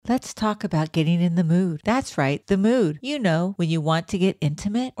Let's talk about getting in the mood. That's right, the mood. You know, when you want to get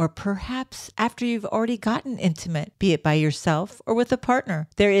intimate, or perhaps after you've already gotten intimate, be it by yourself or with a partner.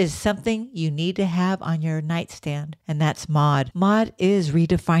 There is something you need to have on your nightstand, and that's Mod. Mod is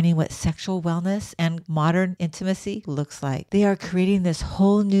redefining what sexual wellness and modern intimacy looks like. They are creating this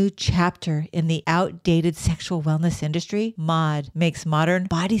whole new chapter in the outdated sexual wellness industry. Mod makes modern,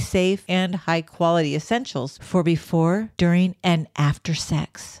 body-safe, and high-quality essentials for before, during, and after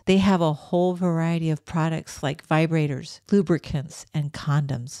sex. They have a whole variety of products like vibrators, lubricants, and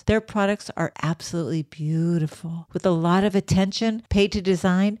condoms. Their products are absolutely beautiful, with a lot of attention paid to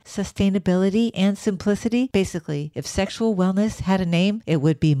design, sustainability, and simplicity. Basically, if sexual wellness had a name, it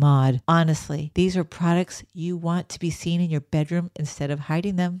would be Mod. Honestly, these are products you want to be seen in your bedroom instead of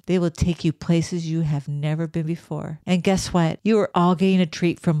hiding them. They will take you places you have never been before. And guess what? You are all getting a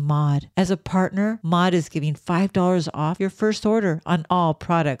treat from Mod. As a partner, Mod is giving $5 off your first order on all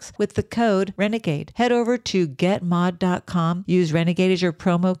products with the code RENEGADE. Head over to getmod.com. Use Renegade as your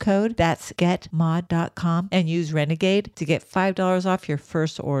promo code. That's getmod.com and use Renegade to get $5 off your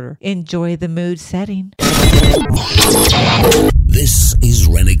first order. Enjoy the mood setting. This is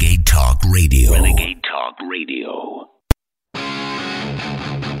Renegade Talk Radio. Renegade Talk Radio.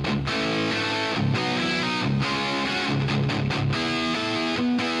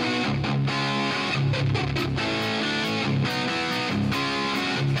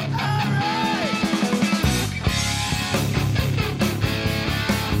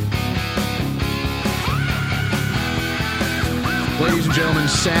 Ladies and gentlemen,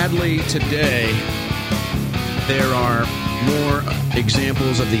 sadly today, there are more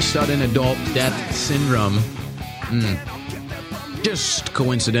examples of the sudden adult death syndrome. Just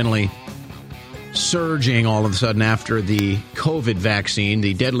coincidentally surging all of a sudden after the COVID vaccine,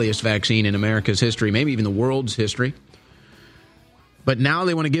 the deadliest vaccine in America's history, maybe even the world's history. But now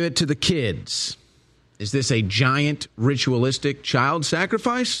they want to give it to the kids. Is this a giant ritualistic child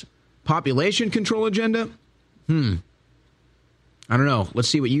sacrifice? Population control agenda? I don't know. Let's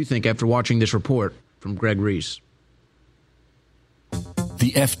see what you think after watching this report from Greg Reese.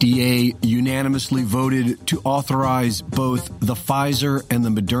 The FDA unanimously voted to authorize both the Pfizer and the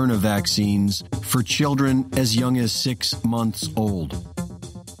Moderna vaccines for children as young as 6 months old.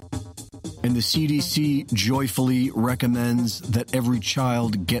 And the CDC joyfully recommends that every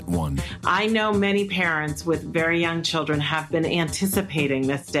child get one. I know many parents with very young children have been anticipating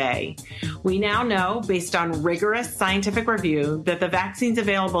this day. We now know, based on rigorous scientific review, that the vaccines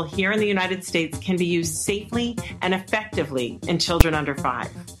available here in the United States can be used safely and effectively in children under 5.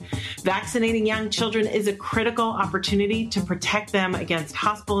 Vaccinating young children is a critical opportunity to protect them against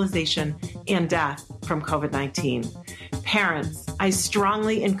hospitalization and death from COVID-19. Parents, I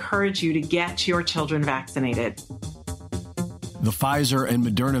strongly encourage you to get your children vaccinated. The Pfizer and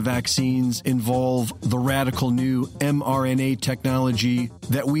Moderna vaccines involve the radical new mRNA technology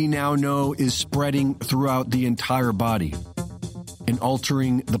that we now know is spreading throughout the entire body and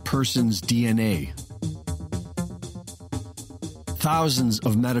altering the person's DNA. Thousands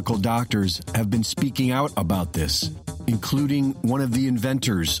of medical doctors have been speaking out about this, including one of the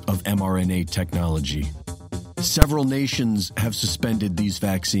inventors of mRNA technology. Several nations have suspended these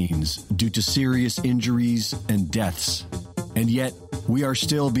vaccines due to serious injuries and deaths. And yet, we are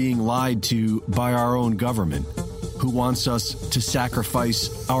still being lied to by our own government, who wants us to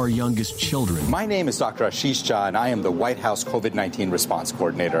sacrifice our youngest children. My name is Dr. Ashish Jha, and I am the White House COVID-19 response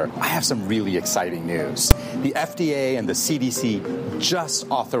coordinator. I have some really exciting news. The FDA and the CDC just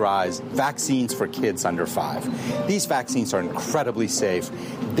authorized vaccines for kids under 5. These vaccines are incredibly safe.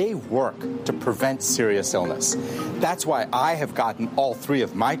 They work to prevent serious illness. That's why I have gotten all 3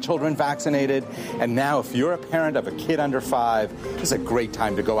 of my children vaccinated. And now if you're a parent of a kid under 5, it's a great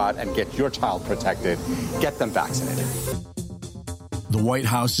time to go out and get your child protected. Get them vaccinated. The White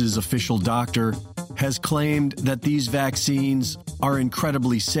House's official doctor has claimed that these vaccines are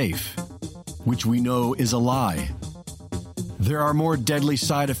incredibly safe, which we know is a lie. There are more deadly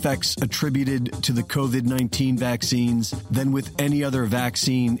side effects attributed to the COVID-19 vaccines than with any other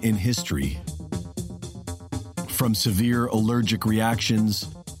vaccine in history. From severe allergic reactions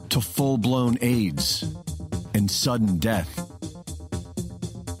to full-blown AIDS and sudden death.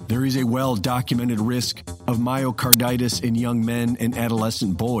 There is a well-documented risk of myocarditis in young men and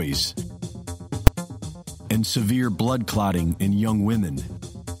adolescent boys, and severe blood clotting in young women.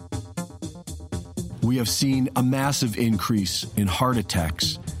 We have seen a massive increase in heart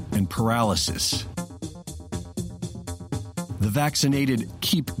attacks and paralysis. The vaccinated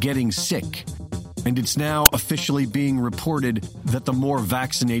keep getting sick, and it's now officially being reported that the more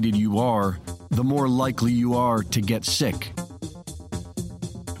vaccinated you are, the more likely you are to get sick.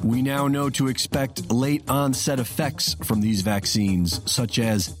 We now know to expect late onset effects from these vaccines, such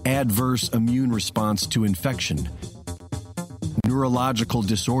as adverse immune response to infection, neurological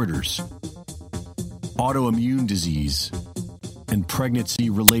disorders, autoimmune disease, and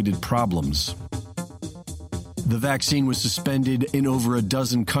pregnancy-related problems. The vaccine was suspended in over a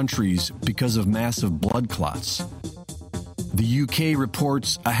dozen countries because of massive blood clots. The UK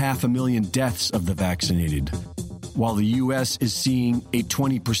reports 500,000 deaths of the vaccinated, while the U.S. is seeing a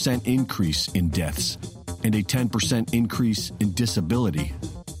 20% increase in deaths and a 10% increase in disability.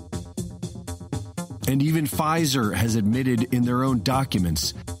 And even Pfizer has admitted in their own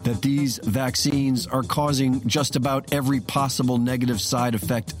documents that these vaccines are causing just about every possible negative side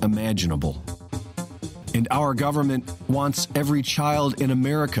effect imaginable. And our government wants every child in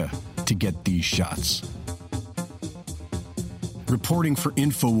America to get these shots. Reporting for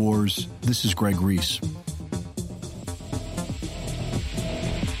InfoWars, this is Greg Reese.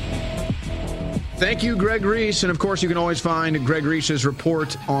 Thank you, Greg Reese. And, of course, you can always find Greg Reese's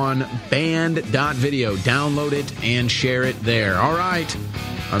report on band.video. Download it and share it there. All right.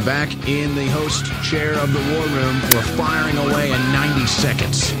 I'm back in the host chair of the War Room. We're firing away in 90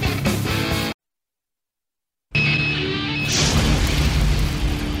 seconds.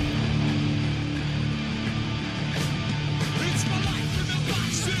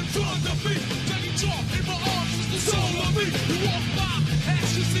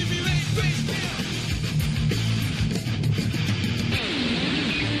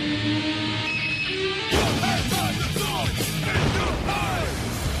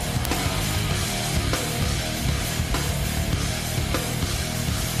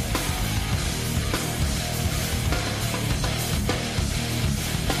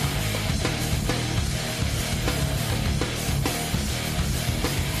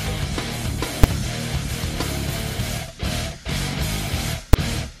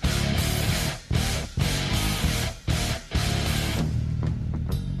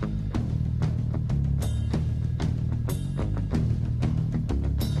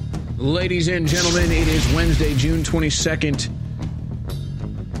 Ladies and gentlemen, it is Wednesday, June 22nd,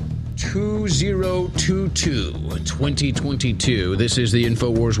 2022. This is the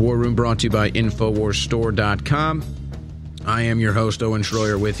InfoWars War Room, brought to you by InfoWarsStore.com. I am your host, Owen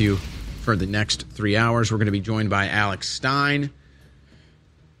Schroyer, with you for the next 3 hours. We're going to be joined by Alex Stein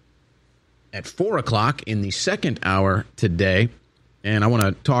at 4 o'clock in the second hour today. And I want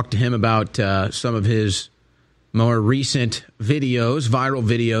to talk to him about some of his more recent videos, viral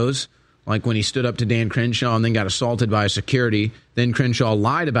videos, like when he stood up to Dan Crenshaw and then got assaulted by a security. Then Crenshaw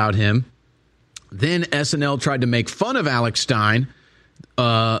lied about him. Then SNL tried to make fun of Alex Stein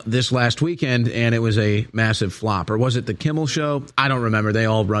this last weekend, and it was a massive flop. Or was it the Kimmel Show? I don't remember. They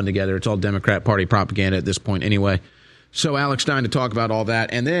all run together. It's all Democrat Party propaganda at this point anyway. So Alex Stein to talk about all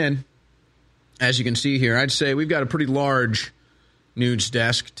that. And then, as you can see here, I'd say we've got a pretty large news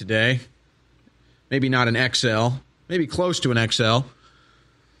desk today. Maybe not an XL, maybe close to an XL.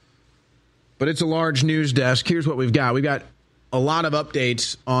 But it's a large news desk. Here's what we've got. We've got a lot of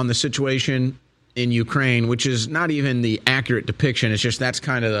updates on the situation in Ukraine, which is not even the accurate depiction. It's just that's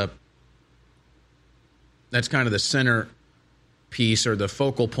kind of the center piece or the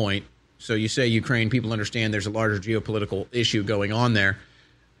focal point. So you say Ukraine, people understand there's a larger geopolitical issue going on there.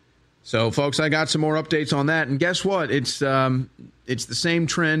 So, folks, I got some more updates on that. And guess what? It's the same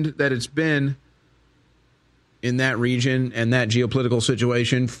trend that it's been in that region and that geopolitical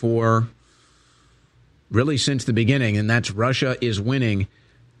situation for really since the beginning, and that's Russia is winning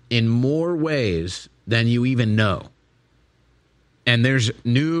in more ways than you even know. And there's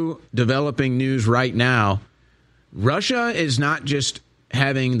new developing news right now. Russia is not just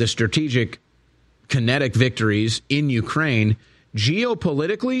having the strategic kinetic victories in Ukraine.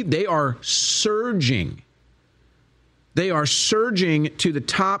 Geopolitically, they are surging. They are surging to the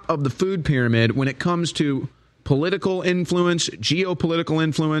top of the food pyramid when it comes to political influence, geopolitical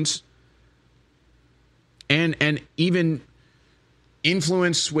influence, and even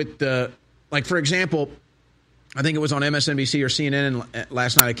influence with the, like, for example, I think it was on MSNBC or CNN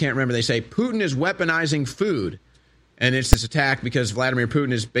last night, I can't remember, they say Putin is weaponizing food. And it's this attack because Vladimir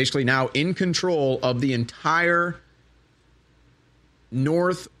Putin is basically now in control of the entire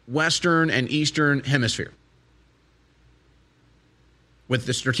northwestern and eastern hemisphere with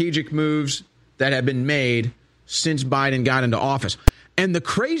the strategic moves that have been made since Biden got into office. And the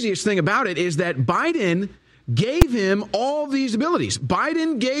craziest thing about it is that Biden gave him all these abilities.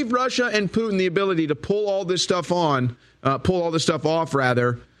 Biden gave Russia and Putin the ability to pull all this stuff off,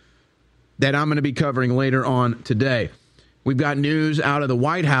 that I'm going to be covering later on today. We've got news out of the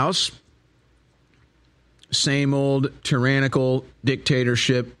White House. same old tyrannical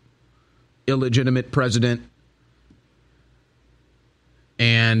dictatorship, illegitimate president,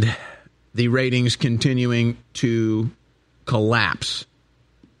 and the ratings continuing to collapse.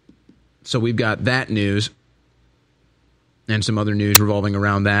 So we've got that news and some other news revolving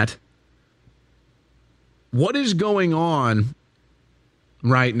around that. What is going on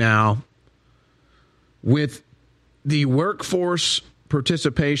right now with the workforce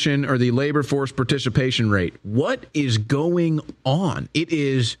participation or the labor force participation rate? What is going on? It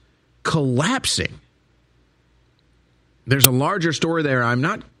is collapsing. There's a larger story there.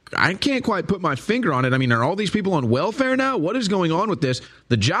 I can't quite put my finger on it. I mean, are all these people on welfare now? What is going on with this?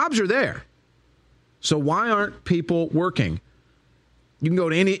 The jobs are there. So why aren't people working? You can go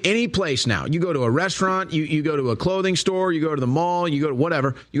to any place now. You go to a restaurant, you go to a clothing store, you go to the mall, you go to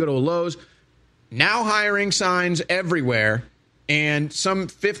whatever, you go to a Lowe's. Now hiring signs everywhere, and some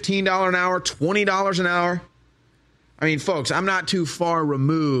 $15 an hour, $20 an hour. I mean, folks, I'm not too far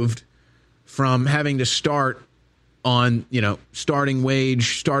removed from having to start on, starting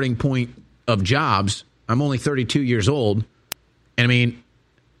wage, starting point of jobs. I'm only 32 years old. And I mean,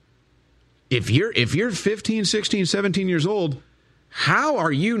 if you're 15, 16, 17 years old, how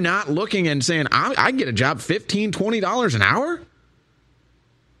are you not looking and saying, I can get a job $15, $20 an hour?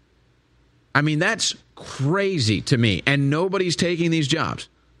 I mean, that's crazy to me. And nobody's taking these jobs.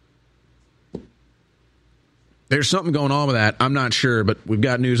 There's something going on with that. I'm not sure, but we've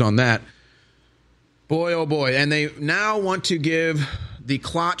got news on that. Boy, oh boy. And they now want to give the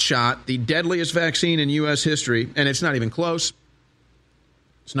clot shot, the deadliest vaccine in U.S. history, and it's not even close.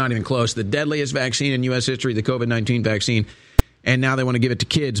 It's not even close. The deadliest vaccine in U.S. history, the COVID-19 vaccine. And now they want to give it to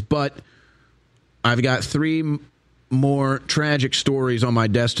kids. But I've got 3 more tragic stories on my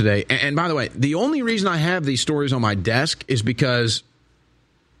desk today. And by the way, the only reason I have these stories on my desk is because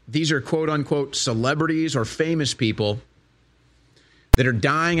these are quote-unquote celebrities or famous people that are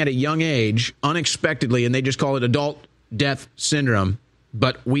dying at a young age unexpectedly, and they just call it adult death syndrome.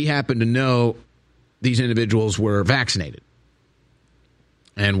 But we happen to know these individuals were vaccinated.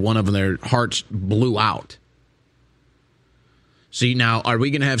 And one of them, their hearts blew out. See, now, are we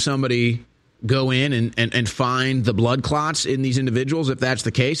going to have somebody go in and find the blood clots in these individuals if that's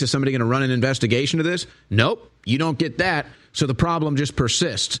the case? Is somebody going to run an investigation of this? Nope, you don't get that. So the problem just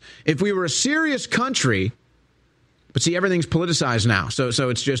persists. If we were a serious country, but see, everything's politicized now. So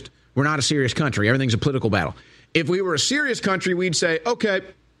it's just, we're not a serious country. Everything's a political battle. If we were a serious country, we'd say, okay,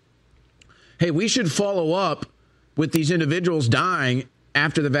 hey, we should follow up with these individuals dying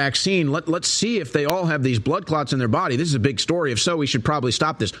after the vaccine. Let's see if they all have these blood clots in their body. This is a big story. If so, we should probably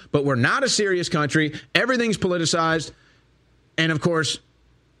stop this. But we're not a serious country. Everything's politicized. And, of course,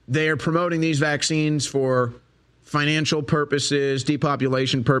 they're promoting these vaccines for financial purposes,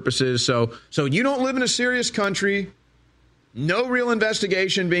 depopulation purposes. So you don't live in a serious country. No real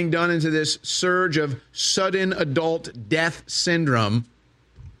investigation being done into this surge of sudden adult death syndrome.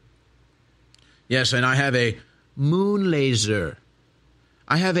 Yes, and I have a moon laser.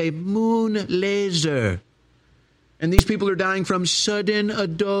 And these people are dying from sudden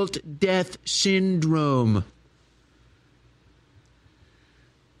adult death syndrome.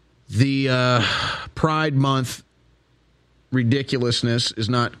 The Pride Month ridiculousness is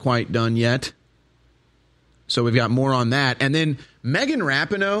not quite done yet. So we've got more on that. And then Megan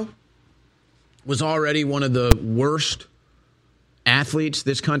Rapinoe was already one of the worst athletes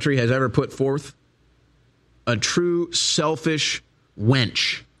this country has ever put forth. A true selfish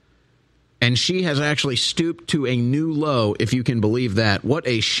wench. And she has actually stooped to a new low, if you can believe that. What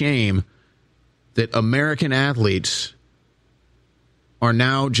a shame that American athletes are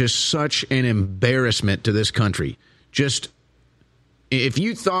now just such an embarrassment to this country. Just, if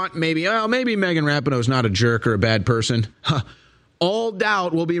you thought maybe Megan Rapinoe is not a jerk or a bad person, all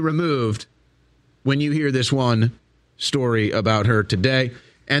doubt will be removed when you hear this one story about her today.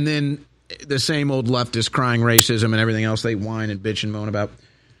 And then the same old leftists crying racism and everything else they whine and bitch and moan about.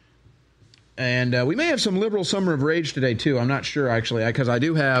 And we may have some liberal summer of rage today, too. I'm not sure, actually, because I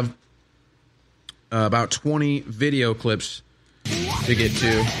do have about 20 video clips to get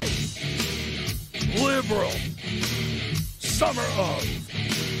to. Liberal summer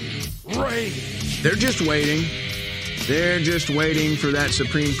of rage. They're just waiting. They're just waiting for that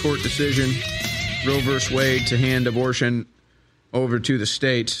Supreme Court decision, Roe v. Wade, to hand abortion over to the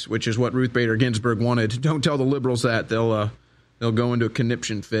states, which is what Ruth Bader Ginsburg wanted. Don't tell the liberals that. They'll go into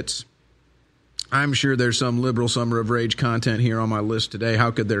conniption fits. I'm sure there's some liberal summer of rage content here on my list today. How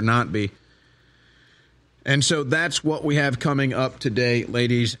could there not be? And so that's what we have coming up today,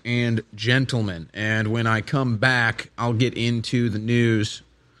 ladies and gentlemen. And when I come back, I'll get into the news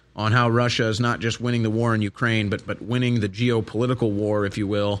on how Russia is not just winning the war in Ukraine, but winning the geopolitical war, if you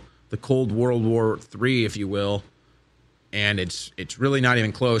will, the Cold World War III, if you will. And it's really not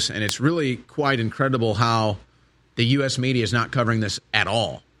even close. And it's really quite incredible how the U.S. media is not covering this at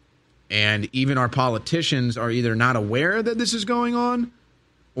all. And even our politicians are either not aware that this is going on,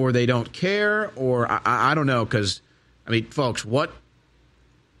 or they don't care, or I don't know. Because, I mean, folks, what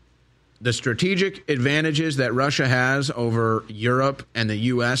the strategic advantages that Russia has over Europe and the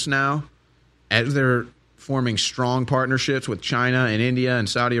U.S. now, as they're forming strong partnerships with China and India and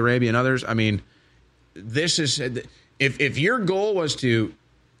Saudi Arabia and others. I mean, this is if your goal was to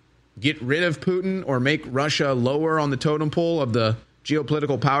get rid of Putin or make Russia lower on the totem pole of the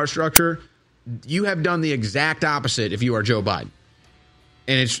geopolitical power structure, you have done the exact opposite if you are Joe Biden.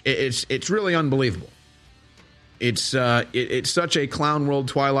 And it's really unbelievable. It's such a clown world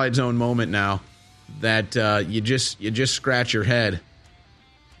Twilight Zone moment now that you just scratch your head.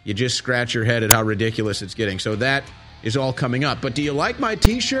 You just scratch your head at how ridiculous it's getting. So that is all coming up. But do you like my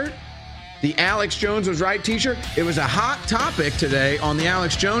T-shirt? The Alex Jones Was Right T-shirt? It was a hot topic today on the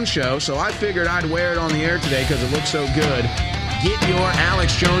Alex Jones Show, so I figured I'd wear it on the air today because it looks so good. Get your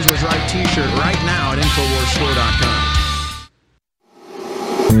Alex Jones Was Right T-shirt right now at InfoWarsStore.com.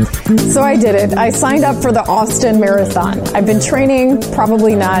 So I did it. I signed up for the Austin Marathon. I've been training,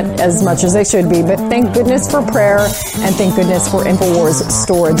 probably not as much as I should be, but thank goodness for prayer and thank goodness for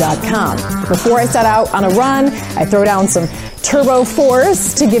InfoWarsStore.com. Before I set out on a run, I throw down some Turbo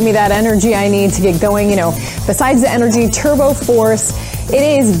Force to give me that energy I need to get going. You know, besides the energy, Turbo Force, it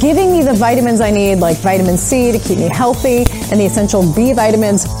is giving me the vitamins I need, like vitamin C to keep me healthy and the essential B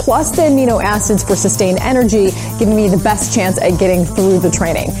vitamins, plus the amino acids for sustained energy, giving me the best chance at getting through the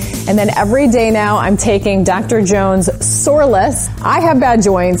training. And then every day now, I'm taking Dr. Jones Soreless. I have bad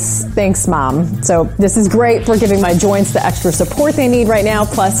joints. Thanks, Mom. So this is great for giving my joints the extra support they need right now,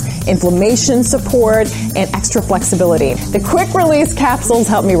 plus inflammation support and extra flexibility. The quick release capsules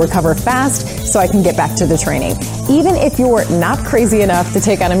help me recover fast so I can get back to the training. Even if you're not crazy enough to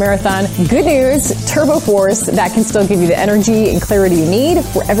take on a marathon, good news, Turbo Force, that can still give you the energy and clarity you need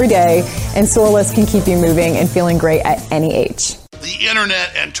for every day, and Soreless can keep you moving and feeling great at any age. The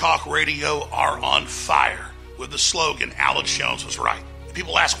internet and talk radio are on fire with the slogan, Alex Jones was right.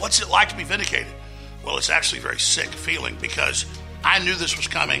 People ask, what's it like to be vindicated? Well, it's actually a very sick feeling because I knew this was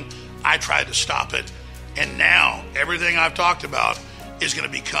coming. I tried to stop it. And now everything I've talked about is going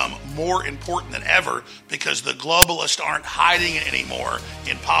to become more important than ever because the globalists aren't hiding it anymore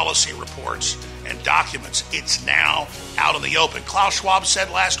in policy reports and documents. It's now out in the open. Klaus Schwab said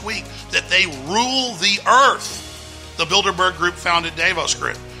last week that they rule the earth. The Bilderberg Group founded Davos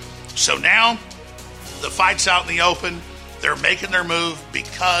Group. So now the fight's out in the open. They're making their move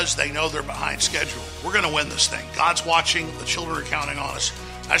because they know they're behind schedule. We're going to win this thing. God's watching. The children are counting on us.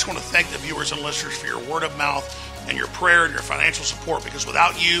 I just want to thank the viewers and listeners for your word of mouth and your prayer and your financial support, because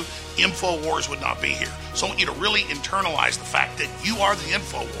without you, InfoWars would not be here. So I want you to really internalize the fact that you are the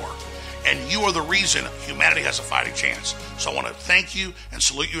InfoWar, and you are the reason humanity has a fighting chance. So I want to thank you and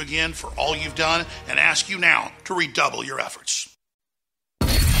salute you again for all you've done and ask you now to redouble your efforts.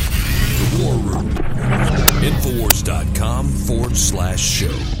 The War Room.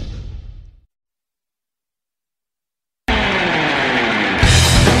 InfoWars.com/show.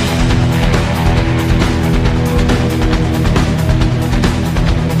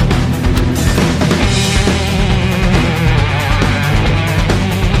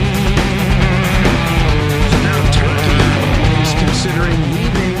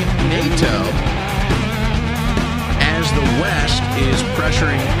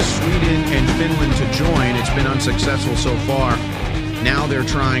 Successful so far. Now they're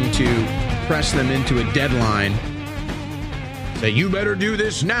trying to press them into a deadline. Say, you better do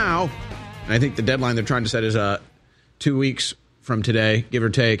this now. And I think the deadline they're trying to set is 2 weeks from today, give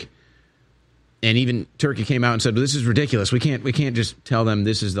or take. And even Turkey came out and said, well, this is ridiculous. We can't just tell them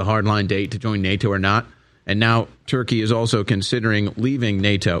this is the hardline date to join NATO or not. And now Turkey is also considering leaving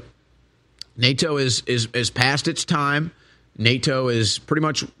NATO. NATO is past its time. NATO is pretty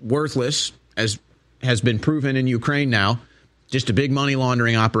much worthless, as has been proven in Ukraine now. Just a big money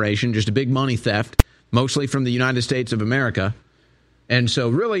laundering operation, just a big money theft, mostly from the United States of America. And so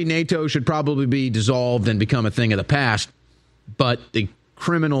really NATO should probably be dissolved and become a thing of the past. But the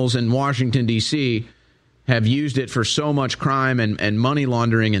criminals in Washington, D.C. have used it for so much crime and money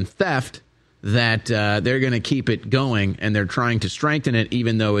laundering and theft that they're going to keep it going, and they're trying to strengthen it,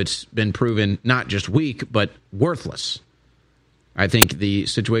 even though it's been proven not just weak, but worthless. I think the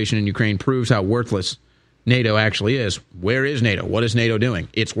situation in Ukraine proves how worthless NATO actually is. Where is NATO? What is NATO doing?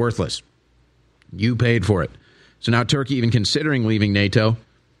 It's worthless. You paid for it. So now Turkey even considering leaving NATO.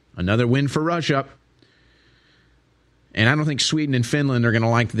 Another win for Russia. And I don't think Sweden and Finland are going to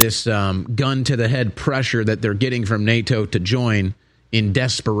like this gun-to-the-head pressure that they're getting from NATO to join in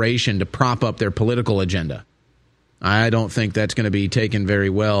desperation to prop up their political agenda. I don't think that's going to be taken very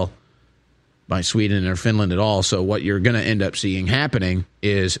well by Sweden or Finland at all. So what you're going to end up seeing happening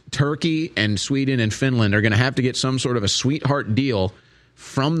is Turkey and Sweden and Finland are going to have to get some sort of a sweetheart deal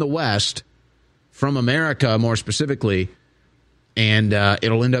from the West, from America more specifically, and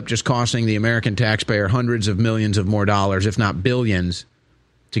it'll end up just costing the American taxpayer hundreds of millions of more dollars, if not billions,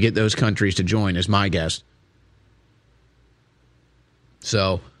 to get those countries to join, is my guess.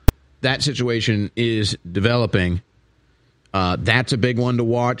 So that situation is developing. That's a big one to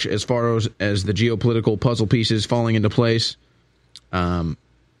watch as far as the geopolitical puzzle pieces falling into place.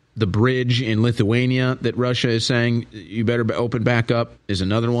 The bridge in Lithuania that Russia is saying you better open back up is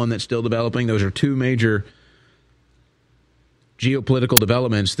another one that's still developing. Those are two major geopolitical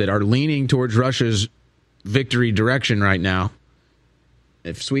developments that are leaning towards Russia's victory direction right now.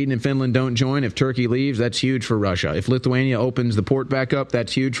 If Sweden and Finland don't join, if Turkey leaves, that's huge for Russia. If Lithuania opens the port back up,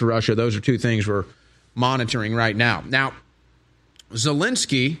 that's huge for Russia. Those are two things we're monitoring right now. Now,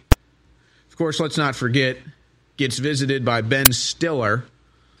 Zelensky, of course, let's not forget, gets visited by Ben Stiller.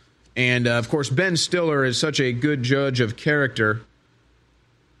 And, of course, Ben Stiller is such a good judge of character.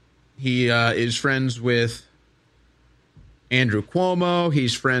 He is friends with Andrew Cuomo.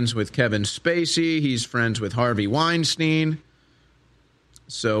 He's friends with Kevin Spacey. He's friends with Harvey Weinstein.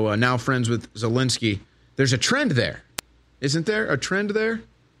 So now friends with Zelensky. There's a trend there. Isn't there a trend there?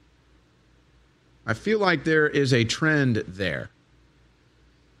 I feel like there is a trend there.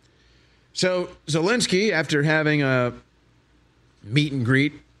 So Zelensky, after having a meet and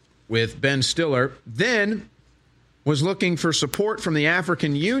greet with Ben Stiller, then was looking for support from the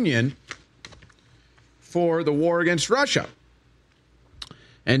African Union for the war against Russia.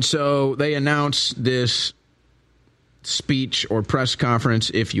 And so they announced this speech or press conference,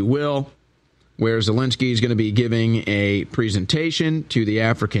 if you will, where Zelensky is going to be giving a presentation to the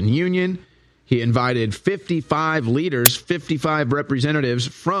African Union. He invited 55 leaders, 55 representatives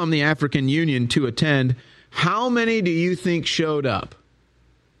from the African Union to attend. How many do you think showed up?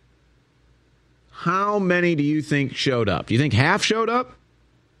 How many do you think showed up? Do you think half showed up?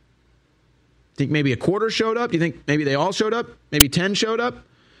 Think maybe a quarter showed up? Do you think maybe they all showed up? Maybe 10 showed up?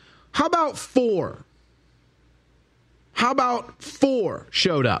 How about 4? How about 4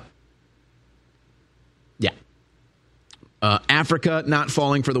 showed up? Yeah. Africa not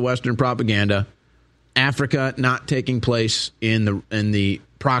falling for the Western propaganda. Africa not taking place in the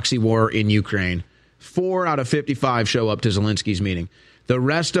proxy war in Ukraine. 4 out of 55 show up to Zelensky's meeting. The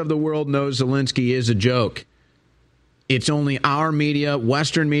rest of the world knows Zelensky is a joke. It's only our media,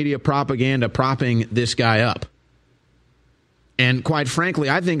 Western media propaganda, propping this guy up. And quite frankly,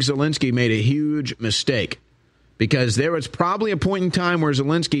 I think Zelensky made a huge mistake, because there was probably a point in time where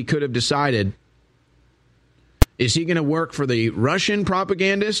Zelensky could have decided, is he going to work for the Russian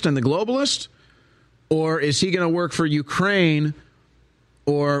propagandist and the globalist, or is he going to work for Ukraine,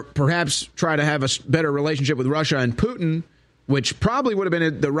 or perhaps try to have a better relationship with Russia and Putin, which probably would have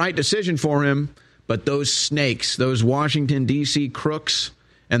been the right decision for him. But those snakes, those Washington, D.C. crooks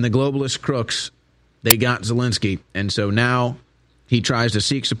and the globalist crooks, they got Zelensky. And so now he tries to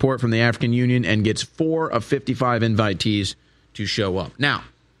seek support from the African Union and gets 4 of 55 invitees to show up. Now,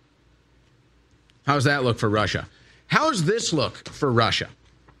 how's that look for Russia? How's this look for Russia?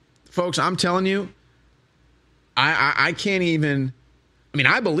 Folks, I'm telling you, I can't even... I mean,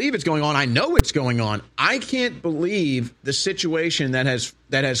 I believe it's going on. I know it's going on. I can't believe the situation that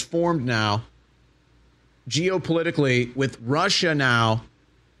has formed now geopolitically, with Russia now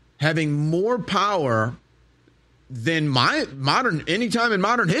having more power than any time in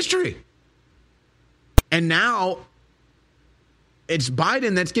modern history. And now it's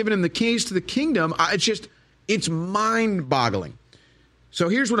Biden that's given him the keys to the kingdom. It's mind-boggling. So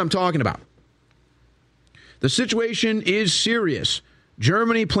here's what I'm talking about. The situation is serious.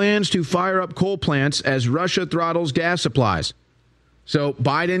 Germany plans to fire up coal plants as Russia throttles gas supplies. So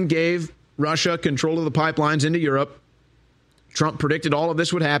Biden gave Russia control of the pipelines into Europe. Trump predicted all of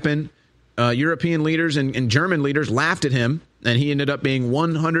this would happen. European leaders and German leaders laughed at him, and he ended up being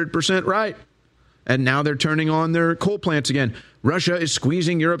 100% right. And now they're turning on their coal plants again. Russia is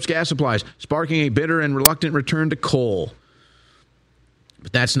squeezing Europe's gas supplies, sparking a bitter and reluctant return to coal.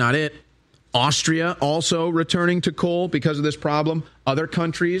 But that's not it. Austria also returning to coal because of this problem. Other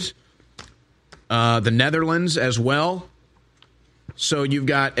countries, the Netherlands as well. So you've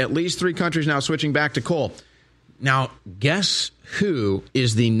got at least 3 countries now switching back to coal. Now, guess who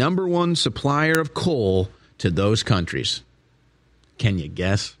is the number one supplier of coal to those countries? Can you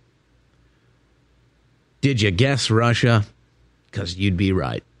guess? Did you guess Russia? Because you'd be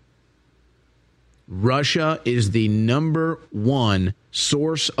right. Russia is the number one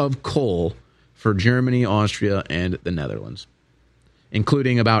source of coal for Germany, Austria, and the Netherlands,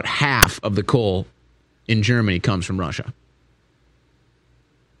 including about half of the coal in Germany comes from Russia.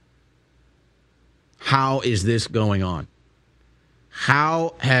 How is this going on?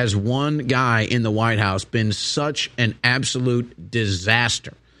 How has one guy in the White House been such an absolute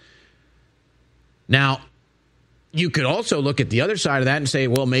disaster? Now, you could also look at the other side of that and say,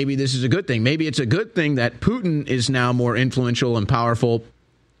 well, maybe this is a good thing. Maybe it's a good thing that Putin is now more influential and powerful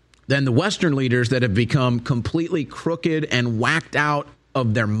than the Western leaders that have become completely crooked and whacked out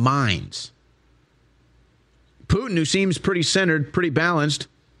of their minds. Putin, who seems pretty centered, pretty balanced,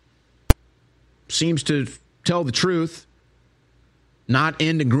 seems to tell the truth, not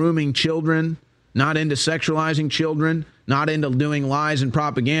into grooming children, not into sexualizing children, not into doing lies and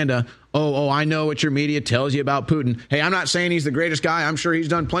propaganda. Oh, I know what your media tells you about Putin. Hey, I'm not saying he's the greatest guy. I'm sure he's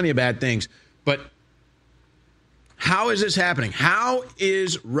done plenty of bad things. But how is this happening? How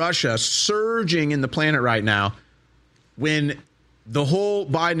is Russia surging in the planet right now when the whole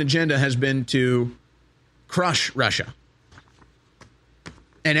Biden agenda has been to crush Russia?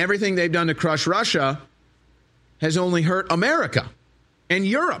 And everything they've done to crush Russia has only hurt America and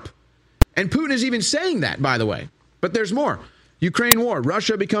Europe. And Putin is even saying that, by the way. But there's more. Ukraine war.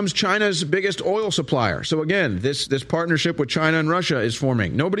 Russia becomes China's biggest oil supplier. So again, this partnership with China and Russia is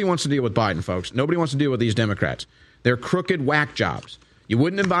forming. Nobody wants to deal with Biden, folks. Nobody wants to deal with these Democrats. They're crooked whack jobs. You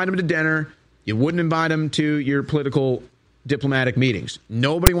wouldn't invite them to dinner. You wouldn't invite them to your political diplomatic meetings.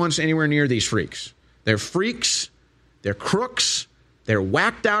 Nobody wants anywhere near these freaks. They're freaks. They're crooks. They're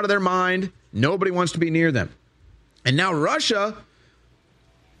whacked out of their mind. Nobody wants to be near them. And now Russia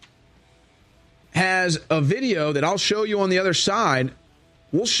has a video that I'll show you on the other side.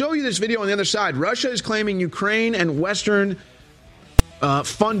 We'll show you this video on the other side. Russia is claiming Ukraine and Western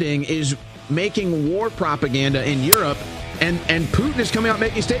funding is making war propaganda in Europe. And Putin is coming out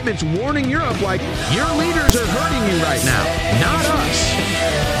making statements warning Europe like, your leaders are hurting you right now, not us.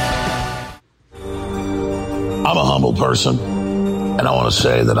 I'm a humble person, and I want to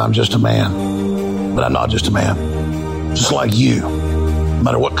say that I'm just a man. But I'm not just a man. Just like you. No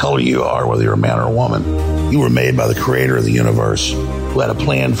matter what color you are, whether you're a man or a woman, you were made by the creator of the universe, who had a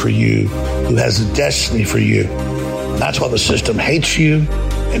plan for you, who has a destiny for you. And that's why the system hates you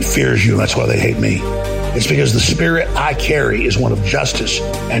and fears you. And that's why they hate me. It's because the spirit I carry is one of justice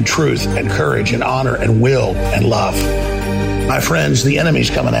and truth and courage and honor and will and love. My friends, the enemy's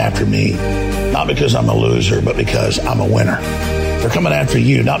coming after me, not because I'm a loser, but because I'm a winner. They're coming after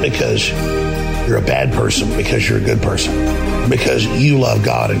you, not because you're a bad person, because you're a good person, because you love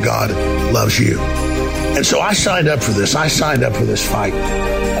God and God loves you. And so I signed up for this. I signed up for this fight.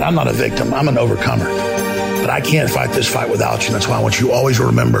 And I'm not a victim. I'm an overcomer. But I can't fight this fight without you. That's why I want you always to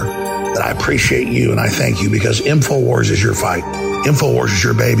remember that I appreciate you and I thank you, because InfoWars is your fight. InfoWars is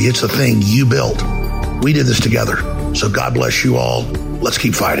your baby. It's the thing you built. We did this together. So God bless you all. Let's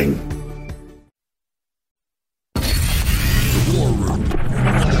keep fighting. The War Room.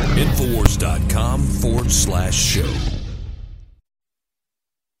 Infowars.com/show.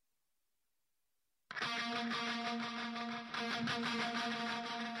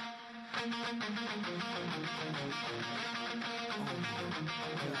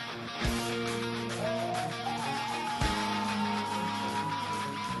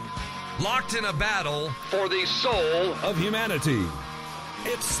 Locked in a battle for the soul of humanity.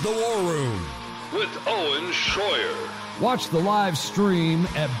 It's The War Room with Owen Schroyer. Watch the live stream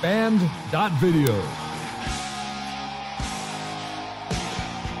at band.video.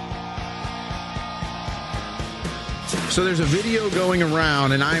 So there's a video going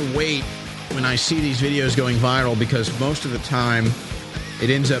around, and I wait when I see these videos going viral because most of the time it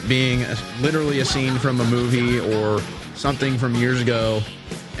ends up being literally a scene from a movie or something from years ago,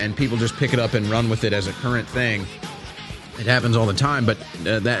 and people just pick it up and run with it as a current thing. It happens all the time, but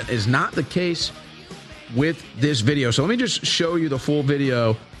that is not the case with this video. So let me just show you the full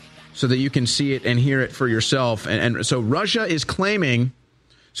video so that you can see it and hear it for yourself. And so Russia is claiming,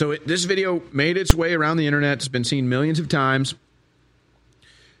 this video made its way around the internet. It's been seen millions of times.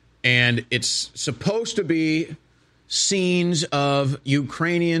 And it's supposed to be scenes of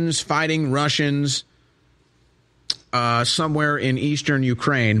Ukrainians fighting Russians somewhere in eastern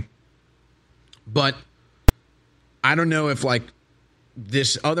Ukraine. But I don't know if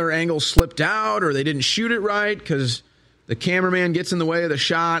this other angle slipped out or they didn't shoot it right because the cameraman gets in the way of the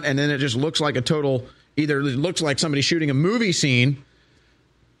shot and then it just looks like either it looks like somebody shooting a movie scene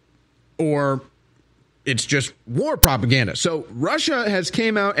or it's just war propaganda. So Russia has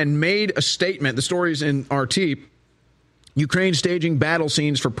came out and made a statement. The story's in RT. Ukraine staging battle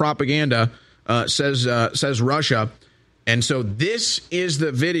scenes for propaganda, says Russia. And so this is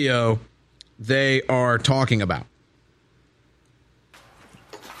the video they are talking about.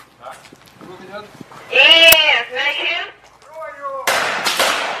 Yes, thank you.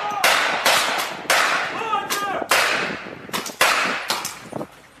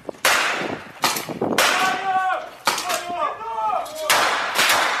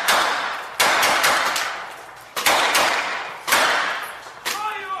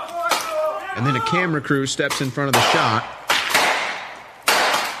 And then a camera crew steps in front of the shot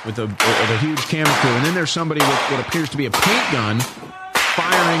with a huge camera crew. And then there's somebody with what appears to be a paint gun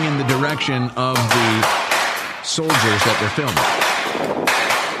firing in the direction of the soldiers that they're filming.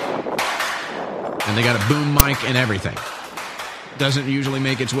 And they got a boom mic and everything. Doesn't usually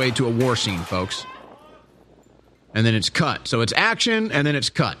make its way to a war scene, folks. And then it's cut. So it's action, and then it's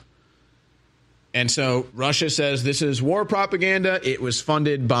cut. And so Russia says this is war propaganda. It was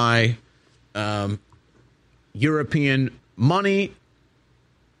funded by European money,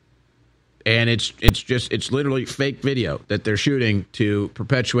 and it's literally fake video that they're shooting to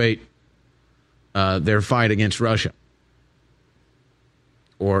perpetuate their fight against Russia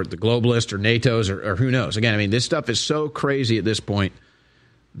or the globalists or NATO's or who knows. Again, I mean, this stuff is so crazy at this point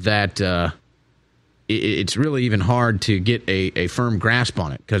that it's really even hard to get a firm grasp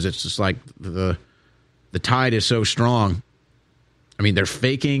on it, because it's just like the tide is so strong. I mean, they're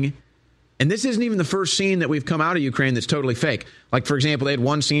faking. And this isn't even the first scene that we've come out of Ukraine that's totally fake. Like, for example, they had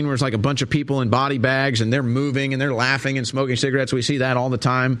one scene where it's like a bunch of people in body bags and they're moving and they're laughing and smoking cigarettes. We see that all the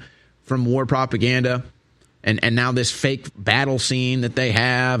time from war propaganda. And now this fake battle scene that they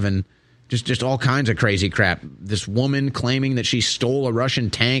have, and just all kinds of crazy crap. This woman claiming that she stole a Russian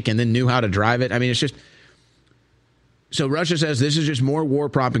tank and then knew how to drive it. I mean, it's just... So Russia says this is just more war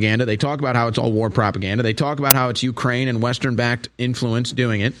propaganda. They talk about how it's all war propaganda. They talk about how it's Ukraine and Western-backed influence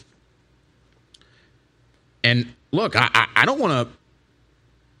doing it. And look, I don't want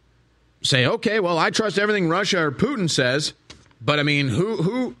to say, okay, well, I trust everything Russia or Putin says, but I mean,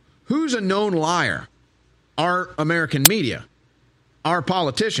 who's a known liar? Our American media, our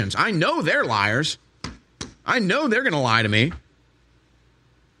politicians. I know they're liars. I know they're going to lie to me.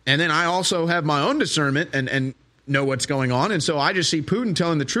 And then I also have my own discernment and know what's going on. And so I just see Putin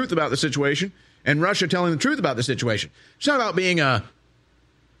telling the truth about the situation and Russia telling the truth about the situation. It's not about being a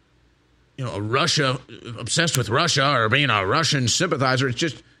Russia, obsessed with Russia, or being a Russian sympathizer. It's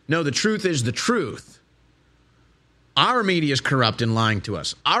just, no, the truth is the truth. Our media is corrupt and lying to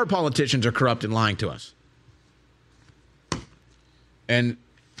us. Our politicians are corrupt and lying to us. And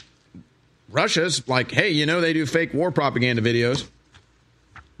Russia's like, hey, they do fake war propaganda videos.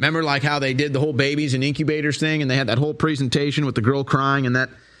 Remember like how they did the whole babies and incubators thing, and they had that whole presentation with the girl crying, and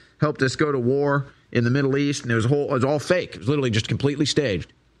that helped us go to war in the Middle East, and it was all fake. It was literally just completely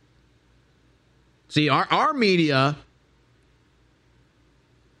staged. See, our media,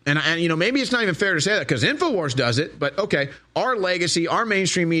 and maybe it's not even fair to say that because InfoWars does it, but okay, our legacy, our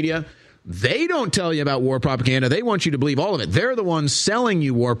mainstream media, they don't tell you about war propaganda. They want you to believe all of it. They're the ones selling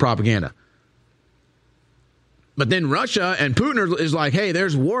you war propaganda. But then Russia and Putin is like, hey,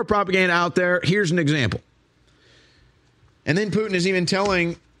 there's war propaganda out there. Here's an example. And then Putin is even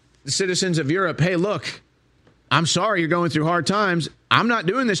telling the citizens of Europe, hey, look, I'm sorry you're going through hard times. I'm not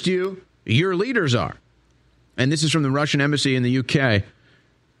doing this to you. Your leaders are. And this is from the Russian embassy in the UK.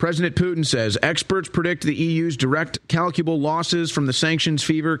 President Putin says experts predict the EU's direct calculable losses from the sanctions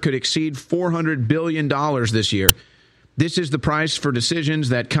fever could exceed $400 billion this year. This is the price for decisions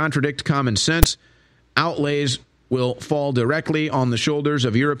that contradict common sense. Outlays will fall directly on the shoulders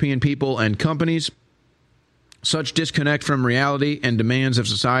of European people and companies. Such disconnect from reality and demands of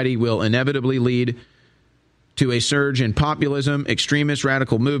society will inevitably lead to a surge in populism, extremist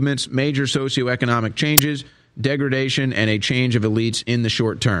radical movements, major socioeconomic changes, degradation, and a change of elites in the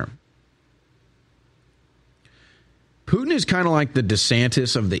short term. Putin is kind of like the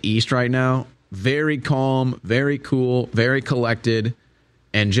DeSantis of the East right now. Very calm, very cool, very collected,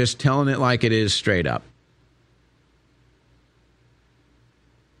 and just telling it like it is straight up.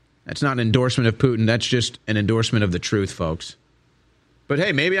 That's not an endorsement of Putin. That's just an endorsement of the truth, folks. But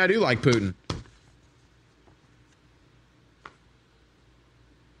hey, maybe I do like Putin.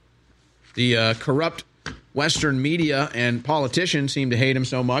 The corrupt Western media and politicians seem to hate him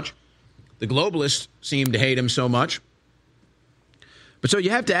so much. The globalists seem to hate him so much. But so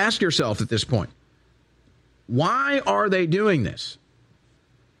you have to ask yourself at this point, why are they doing this?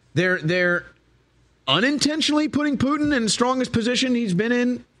 They're unintentionally putting Putin in the strongest position he's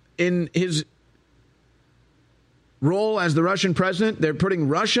been in his role as the Russian president. They're putting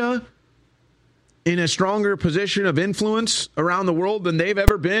Russia in a stronger position of influence around the world than they've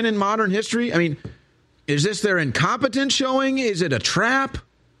ever been in modern history. I mean, is this their incompetence showing? Is it a trap?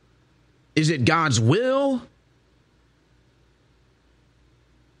 Is it God's will?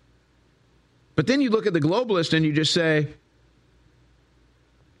 But then you look at the globalist and you just say,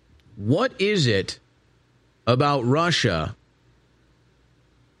 what is it about Russia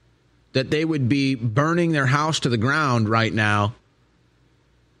that they would be burning their house to the ground right now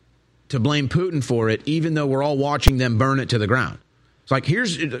to blame Putin for it, even though we're all watching them burn it to the ground? It's like,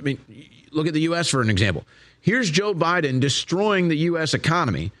 look at the U.S. for an example. Here's Joe Biden destroying the U.S.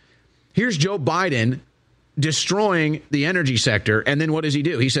 economy. Here's Joe Biden destroying the energy sector. And then what does he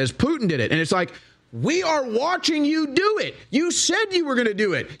do? He says, Putin did it. And it's like, we are watching you do it. You said you were going to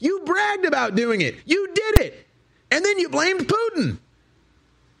do it. You bragged about doing it. You did it. And then you blamed Putin.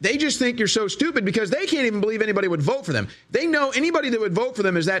 They just think you're so stupid because they can't even believe anybody would vote for them. They know anybody that would vote for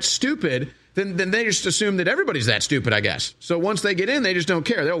them is that stupid. Then they just assume that everybody's that stupid, I guess. So once they get in, they just don't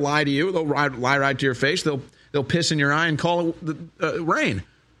care. They'll lie to you. They'll lie right to your face. They'll piss in your eye and call it rain.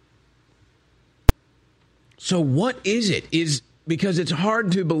 So what is it? Is because it's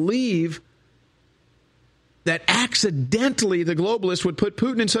hard to believe that accidentally the globalists would put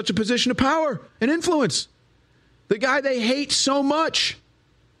Putin in such a position of power and influence. The guy they hate so much.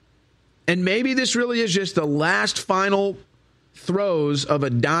 And maybe this really is just the last final throes of a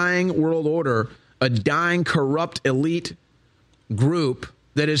dying world order, a dying corrupt elite group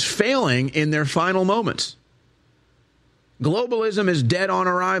that is failing in their final moments. Globalism is dead on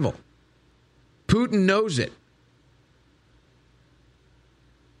arrival. Putin knows it.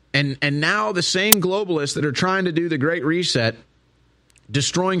 And now the same globalists that are trying to do the Great Reset,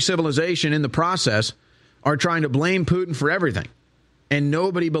 destroying civilization in the process, are trying to blame Putin for everything. And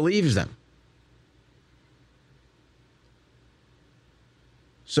nobody believes them.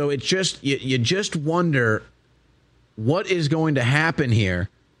 So it's just, you just wonder what is going to happen here.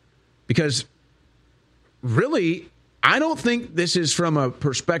 Because really, I don't think this is from a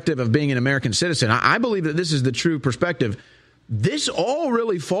perspective of being an American citizen. I believe that this is the true perspective. This all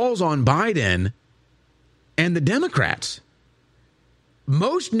really falls on Biden and the Democrats.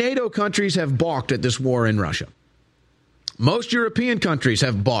 Most NATO countries have balked at this war in Russia. Most European countries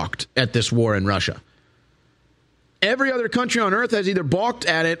have balked at this war in Russia. Every other country on earth has either balked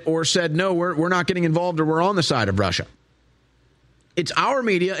at it or said, no, we're not getting involved, or we're on the side of Russia. It's our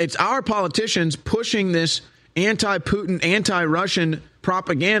media, it's our politicians pushing this anti-Putin, anti-Russian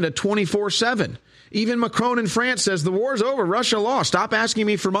propaganda 24/7. Even Macron in France says the war's over. Russia lost. Stop asking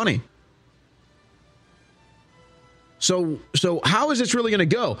me for money. So how is this really going to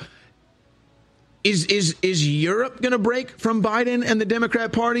go? Is Europe going to break from Biden and the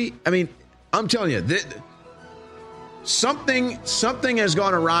Democrat Party? I mean, I'm telling you, something has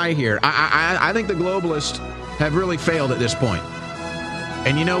gone awry here. I think the globalists have really failed at this point.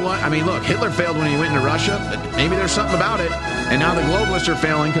 And you know what? I mean, look, Hitler failed when he went into Russia. Maybe there's something about it. And now the globalists are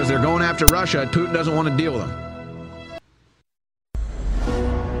failing because they're going after Russia. Putin doesn't want to deal with them.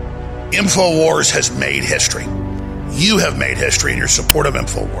 InfoWars has made history. You have made history in your support of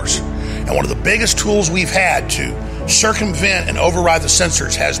InfoWars. And one of the biggest tools we've had to circumvent and override the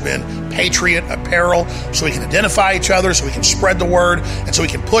censors has been Patriot Apparel, so we can identify each other, so we can spread the word, and so we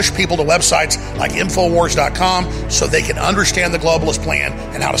can push people to websites like Infowars.com so they can understand the globalist plan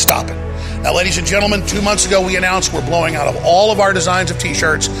and how to stop it. Now, ladies and gentlemen, 2 months ago we announced we're blowing out of all of our designs of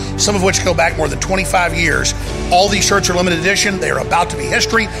t-shirts, some of which go back more than 25 years. All these shirts are limited edition. They are about to be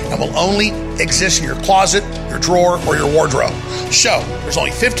history and will only exist in your closet, your drawer, or your wardrobe. So, there's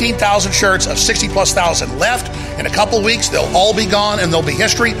only 15,000 shirts of 60-plus thousand left. In a couple weeks, they'll all be gone and they'll be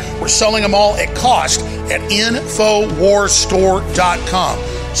history. We're selling them all at cost at InfoWarsStore.com.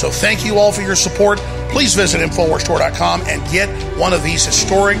 So thank you all for your support. Please visit InfoWarsStore.com and get one of these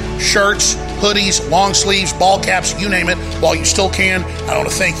historic shirts, hoodies, long sleeves, ball caps, you name it, while you still can. I want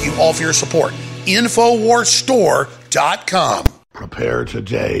to thank you all for your support. InfoWarsStore.com.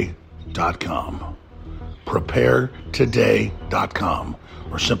 PrepareToday.com. PrepareToday.com.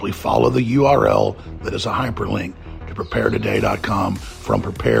 Or simply follow the URL that is a hyperlink to PrepareToday.com from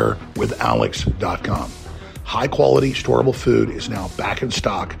PrepareWithAlex.com. High-quality, storable food is now back in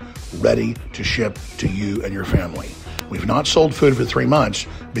stock, ready to ship to you and your family. We've not sold food for 3 months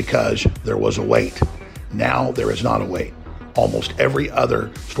because there was a wait. Now there is not a wait. Almost every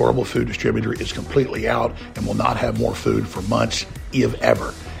other storable food distributor is completely out and will not have more food for months, if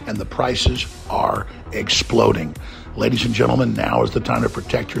ever. And the prices are exploding. Ladies and gentlemen, now is the time to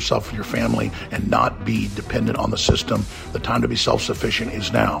protect yourself and your family and not be dependent on the system. The time to be self-sufficient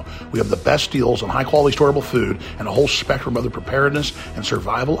is now. We have the best deals on high-quality storable food and a whole spectrum of other preparedness and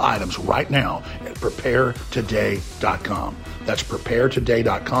survival items right now at preparetoday.com. That's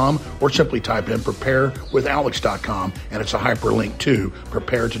preparetoday.com, or simply type in preparewithalex.com, and it's a hyperlink to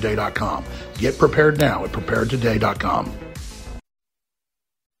preparetoday.com. Get prepared now at preparetoday.com.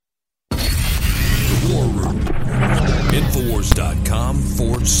 The War Room.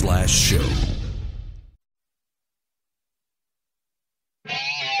 Infowars.com/show.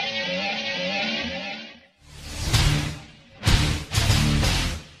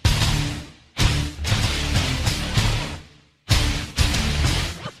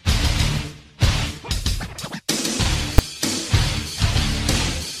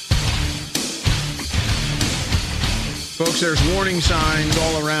 Folks, there's warning signs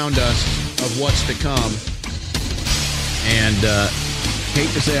all around us of what's to come. And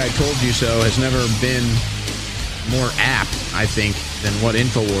hate to say I told you so has never been more apt, I think, than what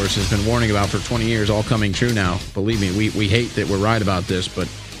InfoWars has been warning about for 20 years, all coming true now. Believe me, we hate that we're right about this, but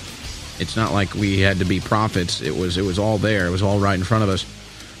it's not like we had to be prophets. It was all there. It was all right in front of us.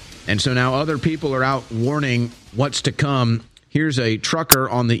 And so now other people are out warning what's to come. Here's a trucker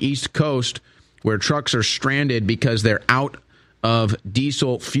on the East Coast where trucks are stranded because they're out of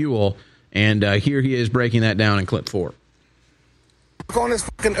diesel fuel. And here he is breaking that down in clip 4. On this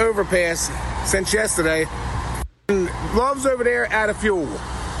fucking overpass since yesterday. Love's over there out of fuel.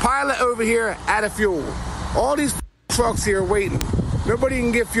 Pilot over here out of fuel. All these trucks here waiting. Nobody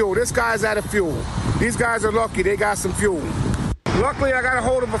can get fuel. This guy's out of fuel. These guys are lucky. They got some fuel. Luckily, I got a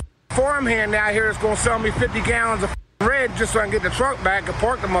hold of a farmhand out here that's going to sell me 50 gallons of red just so I can get the truck back and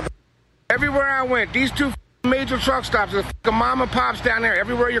park the mother. Everywhere I went, these two major truck stops, the mom and pops down there,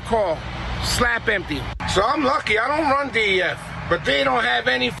 everywhere you call, slap empty. So I'm lucky. I don't run DEF, but they don't have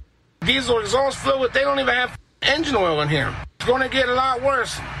any diesel exhaust fluid. They don't even have engine oil in here. It's going to get a lot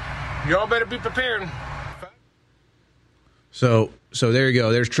worse. Y'all better be prepared. So there you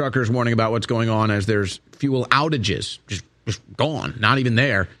go. There's truckers warning about what's going on as there's fuel outages, just gone, not even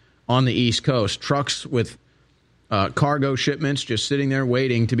there on the East Coast. Trucks with cargo shipments just sitting there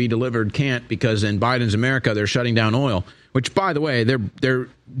waiting to be delivered can't, because in Biden's America they're shutting down oil, which, by the way, they're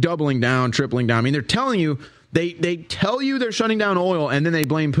doubling down, tripling down. I mean, they're telling you they tell you they're shutting down oil and then they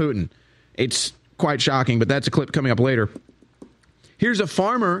blame Putin. It's quite shocking, but that's a clip coming up later. Here's a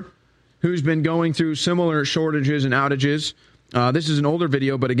farmer who's been going through similar shortages and outages. This is an older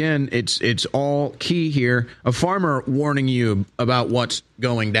video, but again, it's all key here. A farmer warning you about what's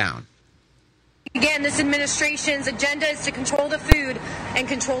going down. Again, this administration's agenda is to control the food and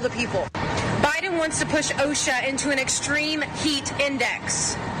control the people. Biden wants to push OSHA into an extreme heat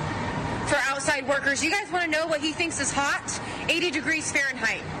index for outside workers. You guys want to know what he thinks is hot? 80 degrees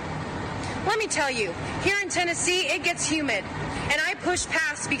Fahrenheit. Let me tell you, here in Tennessee, it gets humid. And I push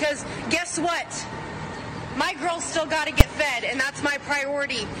past because guess what? My girls still got to get fed, and that's my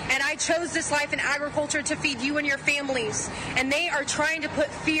priority. And I chose this life in agriculture to feed you and your families. And they are trying to put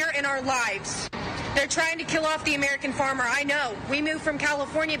fear in our lives. They're trying to kill off the American farmer. I know. We moved from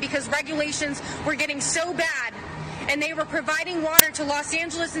California because regulations were getting so bad. And they were providing water to Los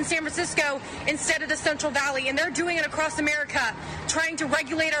Angeles and San Francisco instead of the Central Valley. And they're doing it across America, trying to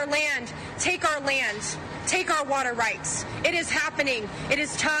regulate our land, take our water rights. It is happening. It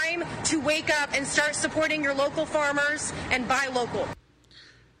is time to wake up and start supporting your local farmers and buy local.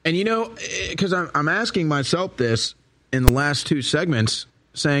 And, you know, because I'm asking myself this in the last two segments,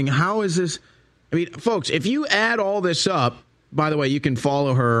 saying, how is this? I mean, folks, if you add all this up, by the way, you can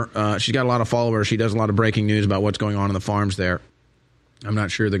follow her. She's got a lot of followers. She does a lot of breaking news about what's going on in the farms there. I'm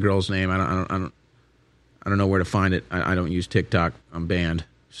not sure the girl's name. I don't know where to find it. I don't use TikTok. I'm banned.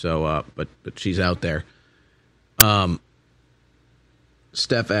 So, but she's out there.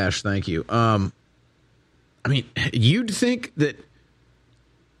 Steph Ash, thank you. I mean, you'd think that.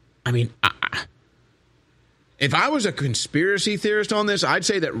 I mean, if I was a conspiracy theorist on this, I'd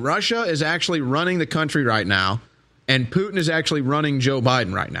say that Russia is actually running the country right now. And Putin is actually running Joe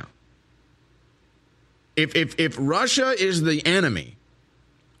Biden right now. If Russia is the enemy,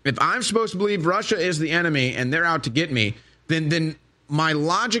 if I'm supposed to believe Russia is the enemy and they're out to get me, then my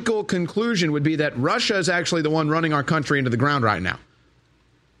logical conclusion would be that Russia is actually the one running our country into the ground right now.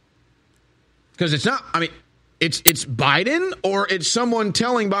 Because it's not, I mean, it's Biden, or it's someone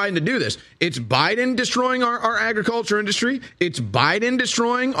telling Biden to do this. It's Biden destroying our agriculture industry. It's Biden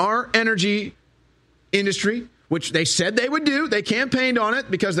destroying our energy industry, which they said they would do. They campaigned on it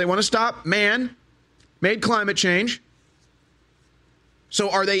because they want to stop man-made climate change. So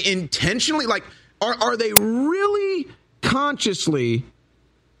are they intentionally, like, Are they really consciously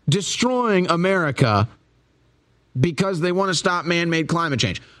destroying America because they want to stop man-made climate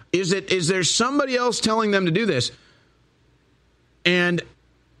change? Is there somebody else telling them to do this? And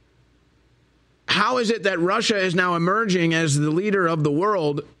how is it that Russia is now emerging as the leader of the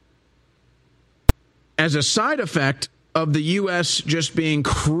world as a side effect of the U.S. just being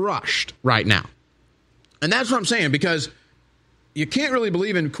crushed right now? And that's what I'm saying, because you can't really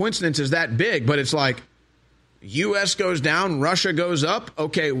believe in coincidences that big, but it's like U.S. goes down, Russia goes up.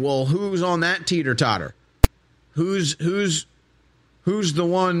 Okay, well, who's on that teeter-totter? Who's the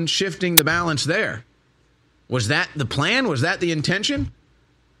one shifting the balance there? Was that the plan? Was that the intention?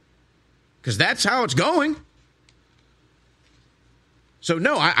 Because that's how it's going. So,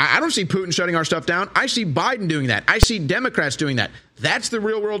 no, I don't see Putin shutting our stuff down. I see Biden doing that. I see Democrats doing that. That's the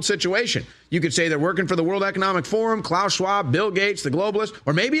real-world situation. You could say they're working for the World Economic Forum, Klaus Schwab, Bill Gates, the globalists,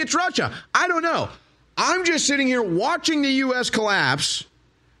 or maybe it's Russia. I don't know. I'm just sitting here watching the U.S. collapse,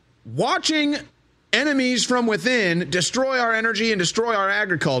 watching enemies from within destroy our energy and destroy our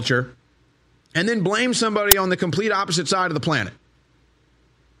agriculture, and then blame somebody on the complete opposite side of the planet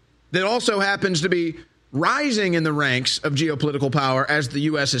that also happens to be rising in the ranks of geopolitical power as the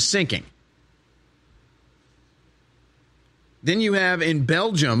U.S. is sinking. Then you have in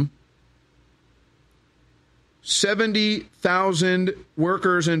Belgium, 70,000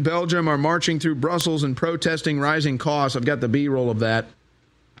 workers in Belgium are marching through Brussels and protesting rising costs. I've got the B-roll of that.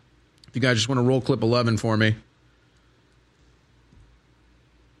 If you guys just want to roll clip 11 for me.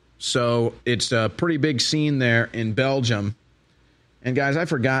 So it's a pretty big scene there in Belgium. And guys, I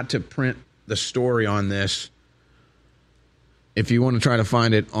forgot to print the story on this. If you want to try to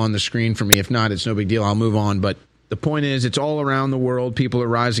find it on the screen for me, if not, it's no big deal. I'll move on. But the point is, it's all around the world. People are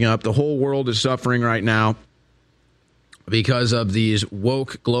rising up. The whole world is suffering right now because of these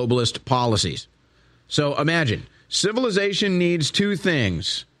woke globalist policies. So imagine, civilization needs two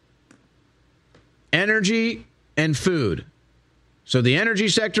things: energy and food. So the energy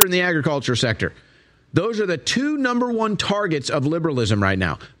sector and the agriculture sector. Those are the two number one targets of liberalism right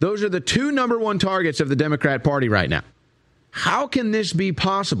now. Those are the two number one targets of the Democrat Party right now. How can this be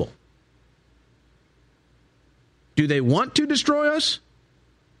possible? Do they want to destroy us?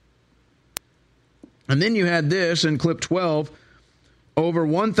 And then you had this in clip 12. Over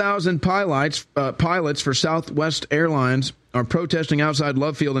 1,000 pilots for Southwest Airlines are protesting outside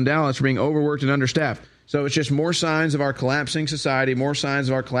Love Field in Dallas for being overworked and understaffed. So it's just more signs of our collapsing society, more signs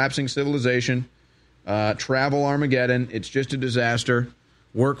of our collapsing civilization. Travel Armageddon. It's just a disaster.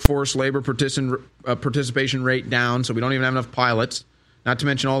 Workforce labor participation rate down, so we don't even have enough pilots. Not to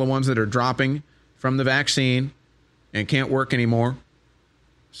mention all the ones that are dropping from the vaccine and can't work anymore.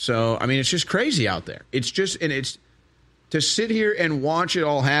 So, I mean, it's just crazy out there. It's just, and it's to sit here and watch it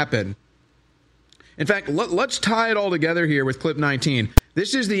all happen. In fact, let's tie it all together here with clip 19.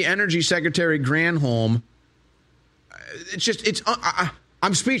 This is the Energy Secretary Granholm. It's just,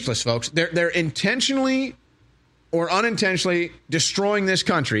 I'm speechless, folks. They're intentionally or unintentionally destroying this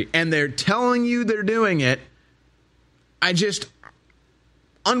country, and they're telling you they're doing it.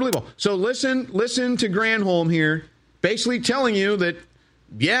 Unbelievable. So listen to Granholm here, basically telling you that,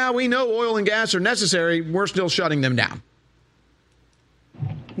 yeah, we know oil and gas are necessary. We're still shutting them down.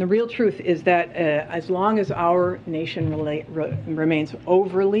 The real truth is that as long as our nation remains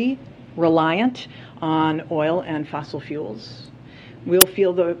overly reliant on oil and fossil fuels, we'll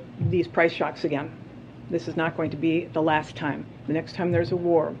feel these price shocks again. This is not going to be the last time. The next time there's a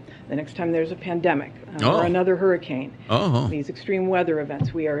war, the next time there's a pandemic or another hurricane, these extreme weather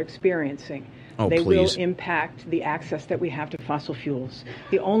events we are experiencing, they will impact the access that we have to fossil fuels.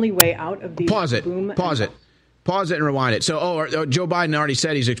 The only way out of these Pause it and rewind it. So, Joe Biden already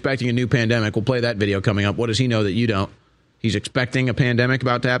said he's expecting a new pandemic. We'll play that video coming up. What does he know that you don't? He's expecting a pandemic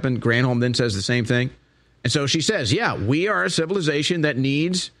about to happen. Granholm then says the same thing. And so she says, yeah, we are a civilization that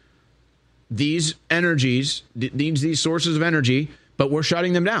needs these energies, needs these sources of energy, but we're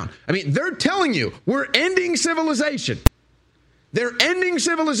shutting them down. I mean, they're telling you we're ending civilization. They're ending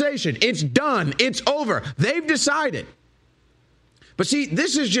civilization. It's done. It's over. They've decided. But see,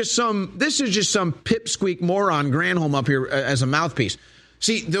 this is just some pipsqueak moron Granholm up here as a mouthpiece.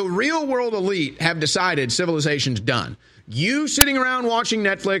 See, the real world elite have decided civilization's done. You sitting around watching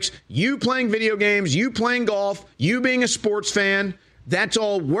Netflix, you playing video games, you playing golf, you being a sports fan, that's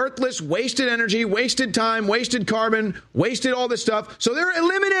all worthless, wasted energy, wasted time, wasted carbon, wasted all this stuff. So they're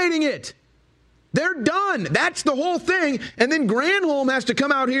eliminating it. They're done. That's the whole thing. And then Granholm has to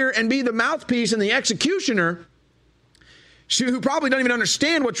come out here and be the mouthpiece and the executioner, who probably doesn't even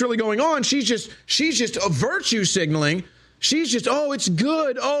understand what's really going on. She's just a virtue signaling She's just, oh, it's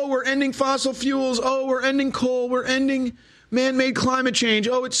good. Oh, we're ending fossil fuels. Oh, we're ending coal. We're ending man-made climate change.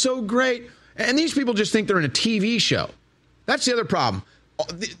 Oh, it's so great. And these people just think they're in a TV show. That's the other problem.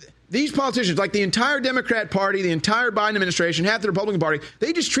 These politicians, like the entire Democrat Party, the entire Biden administration, half the Republican Party,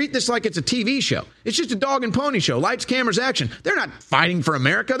 they just treat this like it's a TV show. It's just a dog and pony show. Lights, cameras, action. They're not fighting for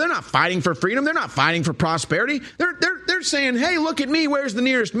America. They're not fighting for freedom. They're not fighting for prosperity. They're saying, hey, look at me. Where's the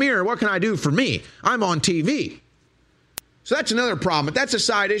nearest mirror? What can I do for me? I'm on TV. So that's another problem, but that's a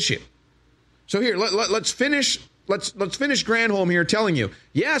side issue. So here, let's finish Granholm here telling you,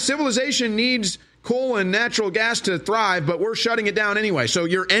 yeah, civilization needs coal and natural gas to thrive, but we're shutting it down anyway. So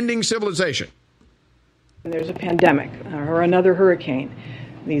you're ending civilization. There's a pandemic or another hurricane.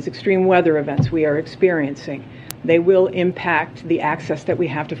 These extreme weather events we are experiencing, they will impact the access that we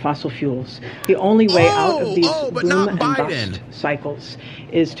have to fossil fuels. The only way out of these boom and bust cycles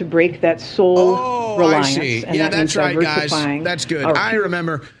is to break that sole reliance. I see. And yeah, that that's right, guys. diversifying That's good. I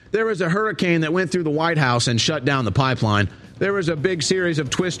remember there was a hurricane that went through the White House and shut down the pipeline. There was a big series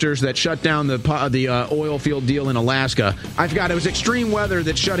of twisters that shut down the oil field deal in Alaska. I forgot. It was extreme weather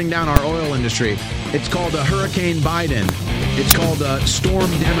that's shutting down our oil industry. It's called a Hurricane Biden. It's called a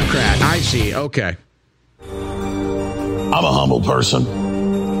Storm Democrat. I see. Okay. I'm a humble person,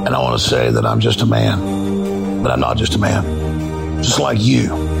 and I want to say that I'm just a man. But I'm not just a man. Just like you.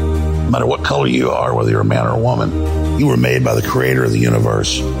 No matter what color you are, whether you're a man or a woman, you were made by the creator of the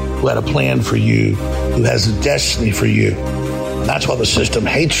universe, who had a plan for you, who has a destiny for you. And that's why the system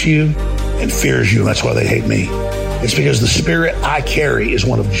hates you and fears you, and that's why they hate me. It's because the spirit I carry is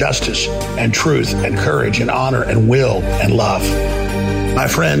one of justice and truth and courage and honor and will and love. My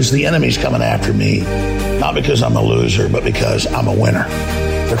friends, the enemy's coming after me, not because I'm a loser, but because I'm a winner.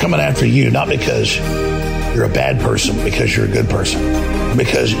 They're coming after you, not because you're a bad person, because you're a good person,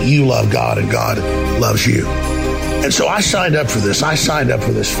 because you love God and God loves you. And so I signed up for this. I signed up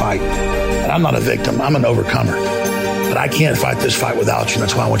for this fight. And I'm not a victim. I'm an overcomer. But I can't fight this fight without you.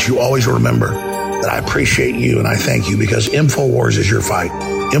 That's why I want you always to remember that I appreciate you and I thank you, because InfoWars is your fight.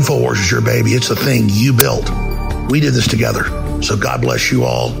 InfoWars is your baby. It's the thing you built. We did this together. So God bless you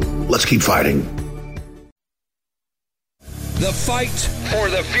all. Let's keep fighting. The fight for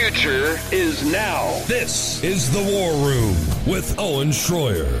the future is now. This is The War Room with Owen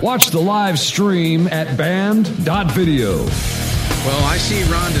Schroyer. Watch the live stream at band.video. Well, I see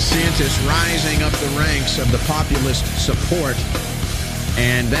Ron DeSantis rising up the ranks of the populist support,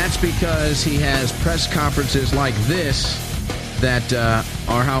 and that's because he has press conferences like this that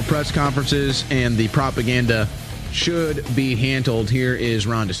are how press conferences and the propaganda should be handled. Here is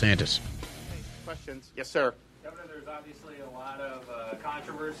Ron DeSantis. Questions? Yes, sir. Governor, there's obviously a lot of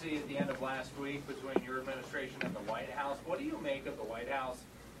controversy at the end of last week between your administration and the White House. What do you make of the White House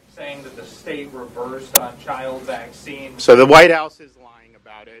saying that the state reversed on child vaccines? So the White House is lying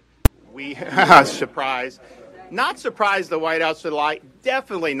about it. We surprised. Not surprised the White House would lie.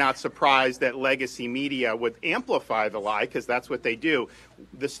 Definitely not surprised that legacy media would amplify the lie, because that's what they do.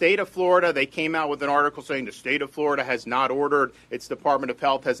 The state of Florida, they came out with an article saying the state of Florida has not ordered, its Department of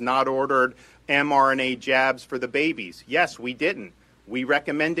Health has not ordered mRNA jabs for the babies. Yes, we didn't. We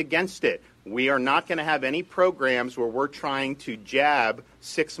recommend against it. We are not going to have any programs where we're trying to jab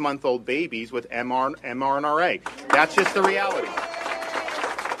 6-month-old babies with mRNA. That's just the reality.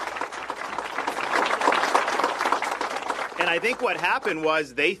 And I think what happened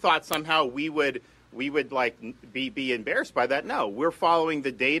was they thought somehow we would like be embarrassed by that. No, we're following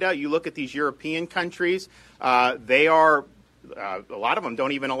the data. You look at these European countries, they are a lot of them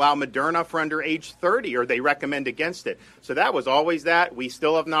don't even allow Moderna for under age 30, or they recommend against it. So that was always that. We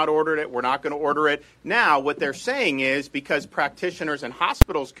still have not ordered it. We're not going to order it. Now, what they're saying is because practitioners and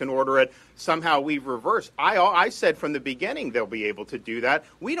hospitals can order it, somehow we've reversed. I said from the beginning they'll be able to do that.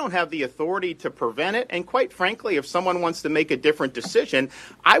 We don't have the authority to prevent it. And quite frankly, if someone wants to make a different decision,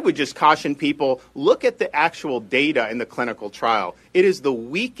 I would just caution people, look at the actual data in the clinical trial. It is the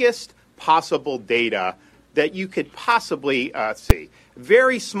weakest possible data that you could possibly see.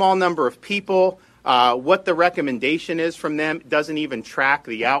 Very small number of people. What the recommendation is from them doesn't even track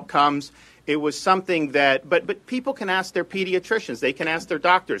the outcomes. It was something that, but people can ask their pediatricians. They can ask their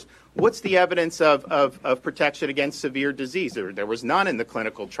doctors. What's the evidence of protection against severe disease? There was none in the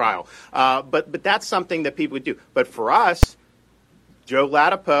clinical trial. But that's something that people would do. But for us, Joe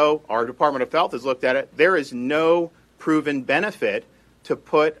Latipo, our Department of Health, has looked at it. There is no proven benefit to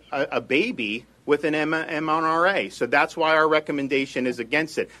put a baby with an mRNA. So that's why our recommendation is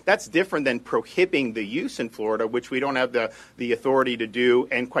against it. That's different than prohibiting the use in Florida, which we don't have the authority to do.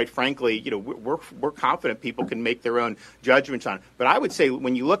 And quite frankly, we're confident people can make their own judgments on it. But I would say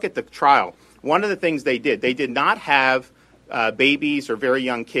when you look at the trial, one of the things they did not have babies or very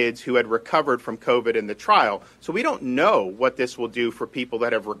young kids who had recovered from COVID in the trial. So we don't know what this will do for people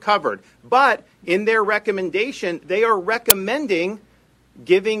that have recovered. But in their recommendation, they are recommending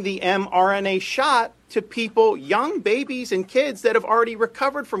giving the mRNA shot to people, young babies and kids that have already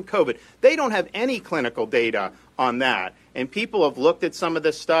recovered from COVID. They don't have any clinical data on that. And people have looked at some of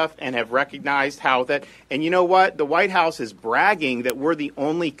this stuff and have recognized how that, and you know what? The White House is bragging that we're the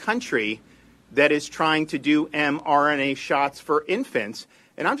only country that is trying to do mRNA shots for infants.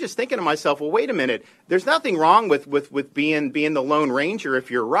 And I'm just thinking to myself, well, wait a minute. There's nothing wrong with being the Lone Ranger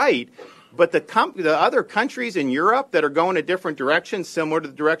if you're right. But the other countries in Europe that are going a different direction, similar to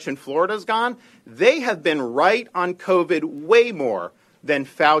the direction Florida's gone, they have been right on COVID way more than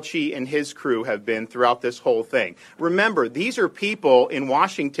Fauci and his crew have been throughout this whole thing. Remember, these are people in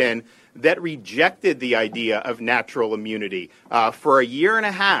Washington that rejected the idea of natural immunity. For a year and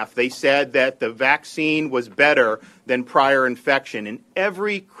a half, they said that the vaccine was better than prior infection. And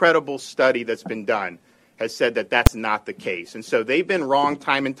every credible study that's been done has said that that's not the case. And so they've been wrong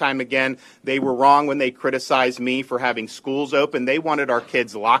time and time again. They were wrong when they criticized me for having schools open. They wanted our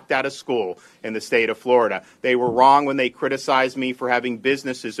kids locked out of school in the state of Florida. They were wrong when they criticized me for having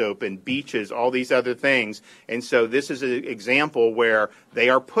businesses open, beaches, all these other things. And so this is an example where they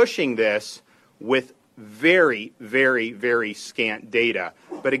are pushing this with very, very, very scant data.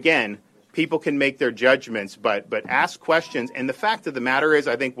 But again, people can make their judgments, but ask questions. And the fact of the matter is,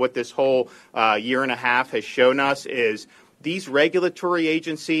 I think what this whole year and a half has shown us is these regulatory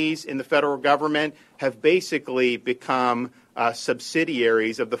agencies in the federal government have basically become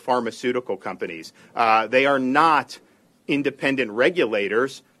subsidiaries of the pharmaceutical companies. They are not independent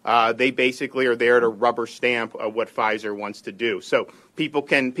regulators. They basically are there to rubber stamp what Pfizer wants to do. So people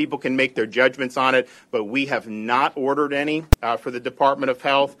can make their judgments on it, but we have not ordered any for the Department of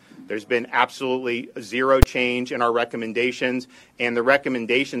Health. There's been absolutely zero change in our recommendations. And the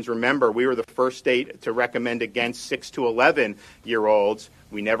recommendations, remember, we were the first state to recommend against 6 to 11-year-olds.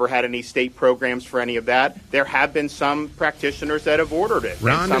 We never had any state programs for any of that. There have been some practitioners that have ordered it.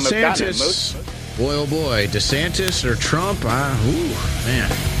 Ron and some DeSantis. Have gotten it. Boy, oh boy. DeSantis or Trump?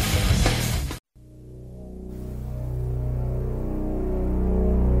 Man.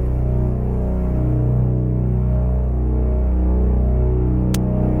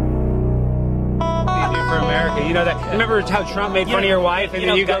 You know that. Remember how Trump made fun of your wife, and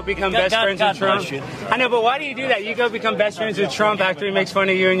then you go become best friends with Trump? I know, but why do you do that? You go become best friends with Trump after he makes fun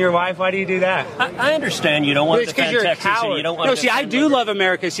of you and your wife. Why do you do that? I understand you don't want to defend Texas, and you don't want to. No, see, I do love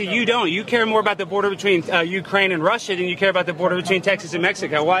America. See, you don't. You care more about the border between Ukraine and Russia than you care about the border between Texas and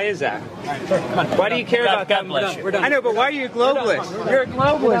Mexico. Why is that? Why do you care about that? I know, but why are you a globalist? You're a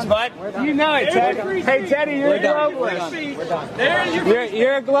globalist, bud. You know it, Ted. Hey, Teddy, you're a globalist.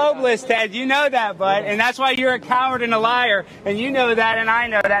 You're a globalist, Ted. You know that, bud, and that's why you're a coward and a liar, and you know that, and I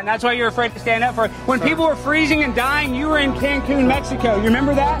know that, and that's why you're afraid to stand up for it. When people were freezing and dying, you were in Cancun, Mexico. You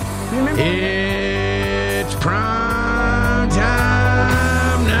remember that? You remember? It's prime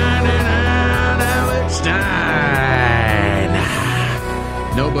time. Now it's time.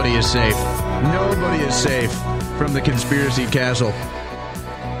 Nobody is safe. Nobody is safe from the conspiracy castle.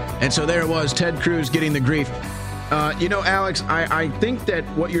 And so there it was, Ted Cruz getting the grief. Alex, I think that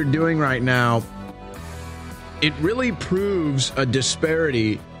what you're doing right now, it really proves a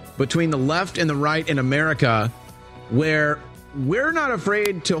disparity between the left and the right in America, where we're not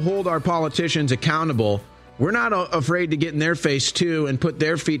afraid to hold our politicians accountable. We're not afraid to get in their face, too, and put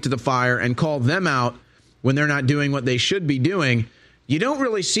their feet to the fire and call them out when they're not doing what they should be doing. You don't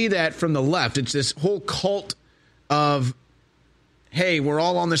really see that from the left. It's this whole cult of, hey, we're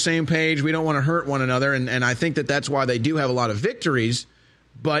all on the same page. We don't want to hurt one another. And I think that that's why they do have a lot of victories.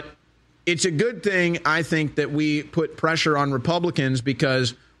 But it's a good thing, I think, that we put pressure on Republicans,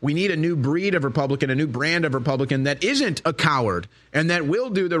 because we need a new breed of Republican, a new brand of Republican that isn't a coward and that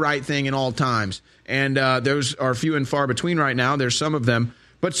will do the right thing in all times. And those are few and far between right now. There's some of them.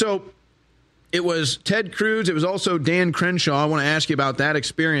 But so it was Ted Cruz. It was also Dan Crenshaw. I want to ask you about that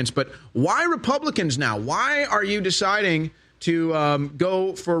experience. But why Republicans now? Why are you deciding to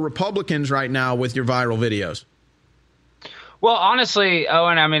go for Republicans right now with your viral videos? Well, honestly,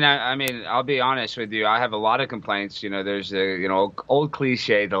 Owen, I mean, I'll be honest with you. I have a lot of complaints. There's a old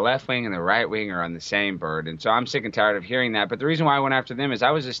cliche: the left wing and the right wing are on the same bird, and so I'm sick and tired of hearing that. But the reason why I went after them is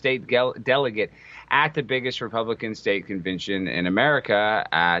I was a state delegate at the biggest Republican state convention in America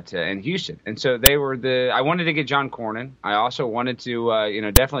in Houston, and so they were I wanted to get John Cornyn. I also wanted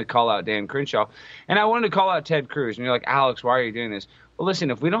to definitely call out Dan Crenshaw, and I wanted to call out Ted Cruz. And you're like, Alex, why are you doing this? Well,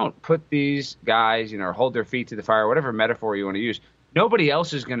 listen, if we don't put these guys, hold their feet to the fire, whatever metaphor you want to use, Nobody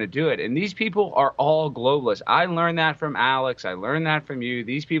else is going to do it. And these people are all globalists. I learned that from Alex. I learned that from you.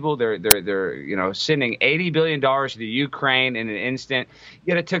 These people, they're sending $80 billion to the Ukraine in an instant.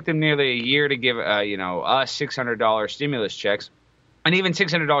 Yet it took them nearly a year to give, us $600 stimulus checks. And even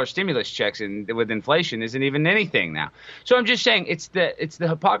 $600 stimulus checks with inflation isn't even anything now. So I'm just saying it's the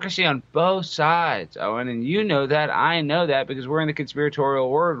hypocrisy on both sides, Owen. And you know that. I know that because we're in the conspiratorial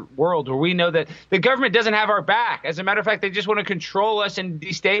world where we know that the government doesn't have our back. As a matter of fact, they just want to control us and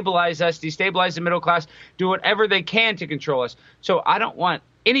destabilize the middle class, do whatever they can to control us. So I don't want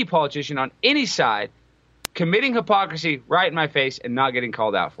any politician on any side committing hypocrisy right in my face and not getting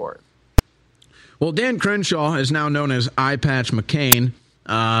called out for it. Well, Dan Crenshaw is now known as Eye Patch McCain.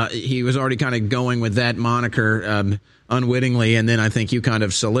 He was already kind of going with that moniker unwittingly, and then I think you kind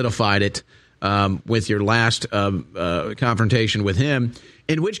of solidified it with your last confrontation with him,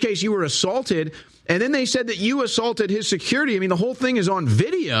 in which case you were assaulted, and then they said that you assaulted his security. I mean, the whole thing is on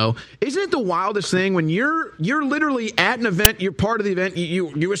video. Isn't it the wildest thing when you're literally at an event, you're part of the event,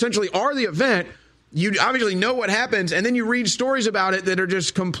 you essentially are the event, you obviously know what happens, and then you read stories about it that are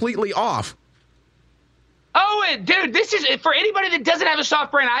just completely off. Oh, dude, this is for anybody that doesn't have a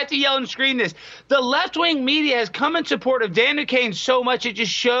soft brain. I have to yell and scream this. The left-wing media has come in support of Dan McCain so much it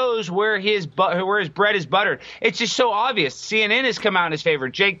just shows where his bread is buttered. It's just so obvious. CNN has come out in his favor.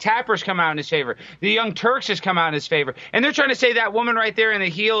 Jake Tapper's come out in his favor. The Young Turks has come out in his favor. And they're trying to say that woman right there in the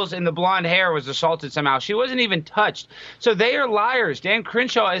heels and the blonde hair was assaulted somehow. She wasn't even touched. So they are liars. Dan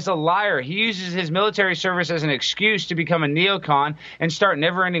Crenshaw is a liar. He uses his military service as an excuse to become a neocon and start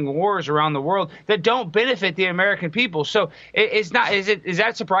never-ending wars around the world that don't benefit the American people. So it's not. Is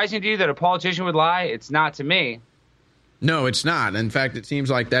that surprising to you that a politician would lie? It's not to me. No, it's not. In fact, it seems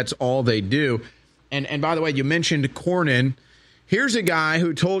like that's all they do. And by the way, you mentioned Cornyn. Here's a guy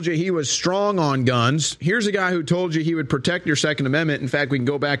who told you he was strong on guns. Here's a guy who told you he would protect your Second Amendment. In fact, we can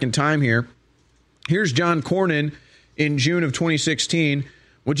go back in time here. Here's John Cornyn in June of 2016.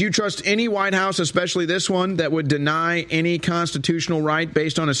 Would you trust any White House, especially this one, that would deny any constitutional right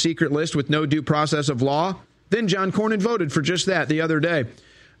based on a secret list with no due process of law? Then John Cornyn voted for just that the other day.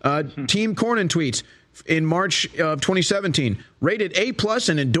 Team Cornyn tweets in March of 2017, rated A+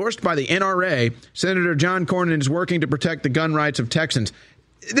 and endorsed by the NRA, Senator John Cornyn is working to protect the gun rights of Texans.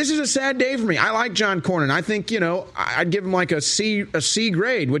 This is a sad day for me. I like John Cornyn. I think, I'd give him like a C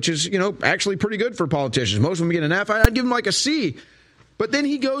grade, which is, actually pretty good for politicians. Most of them get an F. I'd give him like a C. But then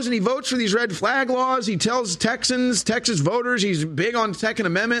he goes and he votes for these red flag laws. He tells Texas voters he's big on the Second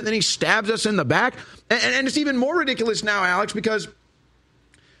Amendment. Then he stabs us in the back. And it's even more ridiculous now, Alex, because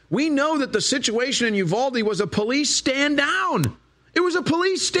we know that the situation in Uvalde was a police stand down. It was a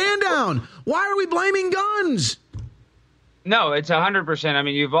police stand down. Why are we blaming guns? No, it's 100%. I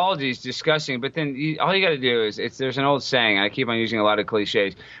mean, Uvalde is disgusting, but then all you got to do is there's an old saying. I keep on using a lot of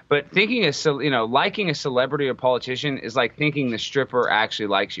cliches, but liking a celebrity or politician is like thinking the stripper actually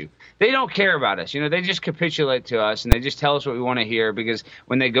likes you. They don't care about us. They just capitulate to us and they just tell us what we want to hear, because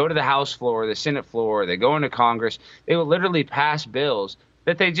when they go to the House floor, the Senate floor, they go into Congress, they will literally pass bills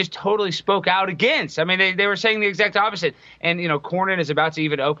that they just totally spoke out against. I mean, they were saying the exact opposite. And, Cornyn is about to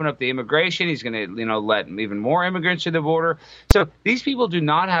even open up the immigration. He's going to, let even more immigrants through the border. So these people do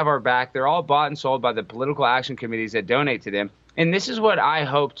not have our back. They're all bought and sold by the political action committees that donate to them. And this is what I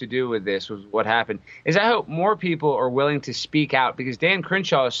hope to do with this, was what happened, is I hope more people are willing to speak out, because Dan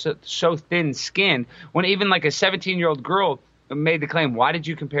Crenshaw is so thin-skinned when even like a 17-year-old girl made the claim, why did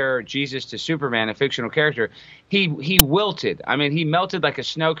you compare Jesus to Superman, a fictional character? He wilted. I mean, he melted like a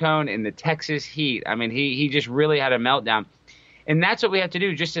snow cone in the Texas heat. I mean, he just really had a meltdown. And that's what we have to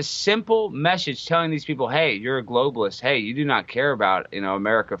do. Just a simple message telling these people, hey, you're a globalist. Hey, you do not care about,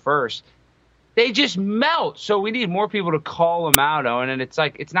 America first. They just melt. So we need more people to call them out, Owen. And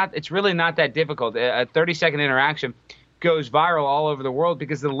it's really not that difficult. A 30-second interaction goes viral all over the world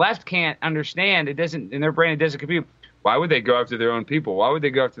because the left can't understand. It doesn't, in their brain, it doesn't compute. Why would they go after their own people? Why would they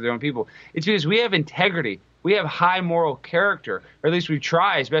go after their own people? It's because we have integrity. We have high moral character, or at least we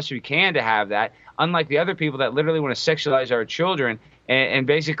try as best we can to have that, unlike the other people that literally want to sexualize our children and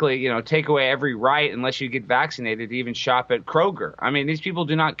basically, take away every right unless you get vaccinated to even shop at Kroger. I mean, these people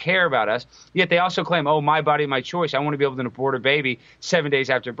do not care about us, yet they also claim, oh, my body, my choice. I want to be able to abort a baby 7 days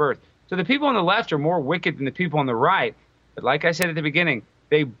after birth. So the people on the left are more wicked than the people on the right. But like I said at the beginning,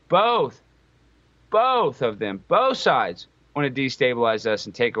 they both of them, both sides, want to destabilize us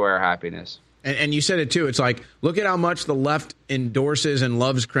and take away our happiness. And you said it, too. It's like, look at how much the left endorses and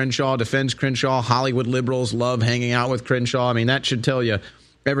loves Crenshaw, defends Crenshaw. Hollywood liberals love hanging out with Crenshaw. I mean, that should tell you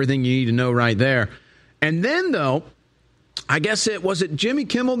everything you need to know right there. And then, though, I guess was it Jimmy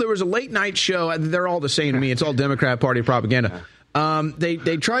Kimmel? There was a late night show. They're all the same to me. It's all Democrat Party propaganda.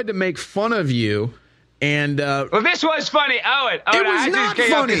 They tried to make fun of you. And well, this was funny, Owen. It was not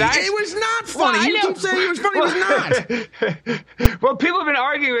funny. It was not funny. Well, you keep saying it was funny. It was not. Well, people have been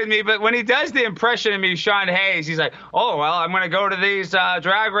arguing with me, but when he does the impression of me, Sean Hayes, he's like, "Oh, well, I'm going to go to these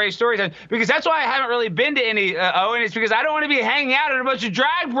drag race stories," because that's why I haven't really been to any. Owen, it's because I don't want to be hanging out at a bunch of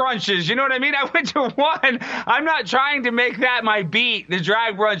drag brunches. You know what I mean? I went to one. I'm not trying to make that my beat, the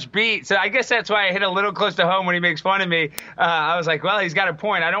drag brunch beat. So I guess that's why I hit a little close to home when he makes fun of me. I was like, well, he's got a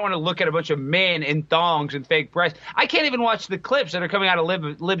point. I don't want to look at a bunch of men in thongs and fake breasts. I can't even watch the clips that are coming out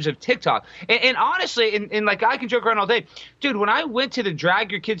of libs of TikTok. And honestly, and like I can joke around all day, dude. When I went to the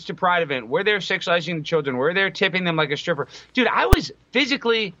Drag Your Kids to Pride event, where they're sexualizing the children, where they're tipping them like a stripper, dude, I was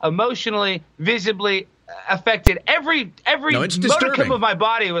physically, emotionally, visibly affected. Every modicum of my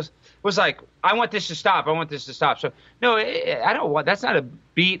body was like, I want this to stop. I want this to stop. So no, I don't want. That's not a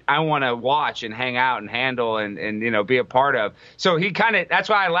beat I want to watch and hang out and handle and be a part of. So he kind of. That's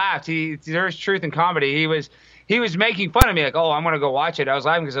why I laughed. There's truth in comedy. He was making fun of me, like, oh, I'm gonna go watch it. I was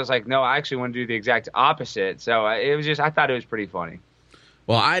laughing because I was like, no, I actually want to do the exact opposite. So it was just. I thought it was pretty funny.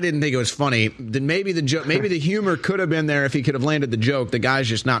 Well, I didn't think it was funny. Then maybe the joke, maybe the humor could have been there if he could have landed the joke. The guy's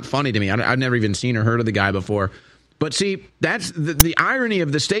just not funny to me. I've never even seen or heard of the guy before. But see, that's the irony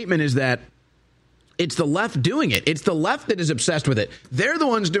of the statement is that it's the left doing it. It's the left that is obsessed with it. They're the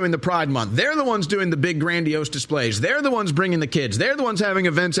ones doing the Pride Month. They're the ones doing the big grandiose displays. They're the ones bringing the kids. They're the ones having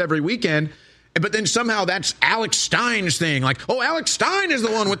events every weekend. But then somehow that's Alex Stein's thing. Like, oh, Alex Stein is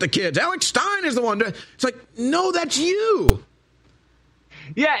the one with the kids. Alex Stein is the one. It's like, no, that's you.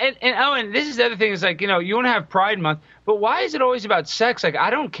 Yeah, and Owen, this is the other thing. Is like, you want to have Pride Month, but why is it always about sex? Like, I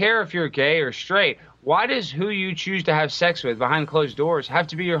don't care if you're gay or straight. Why does who you choose to have sex with behind closed doors have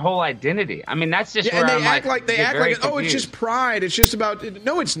to be your whole identity? I mean, that's just where and I'm they act like confused. Oh, it's just pride. It's just about.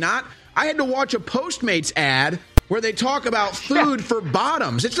 No, it's not. I had to watch a Postmates ad where they talk about food for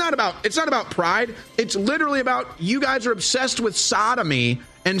bottoms. It's not about pride. It's literally about you guys are obsessed with sodomy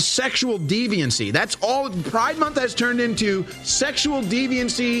and sexual deviancy. That's all Pride Month has turned into: sexual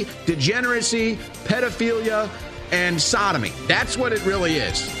deviancy, degeneracy, pedophilia, and sodomy. That's what it really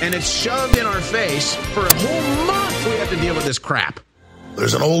is. And it's shoved in our face. For a whole month we have to deal with this crap.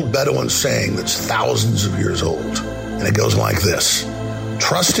 There's an old Bedouin saying that's thousands of years old, and it goes like this: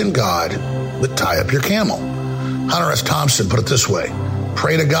 trust in God, but tie up your camel. Hunter S. Thompson put it this way: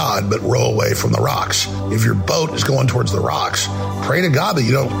 pray to God, but row away from the rocks. If your boat is going towards the rocks, pray to God that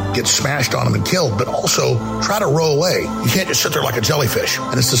you don't get smashed on them and killed, but also try to row away. You can't just sit there like a jellyfish.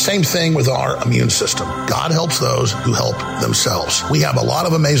 And it's the same thing with our immune system. God helps those who help themselves. We have a lot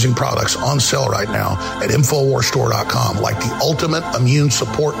of amazing products on sale right now at InfoWarsStore.com, like the Ultimate Immune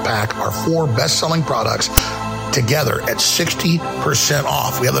Support Pack, our 4 best-selling products together at 60%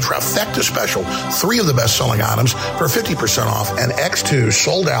 off. We have the Trifecta special, 3 of the best-selling items for 50% off, and X2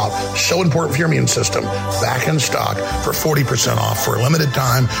 sold out, so important for your immune system, back in stock for 40% off for a limited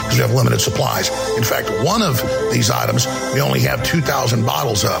time because we have limited supplies. In fact, one of these items we only have 2,000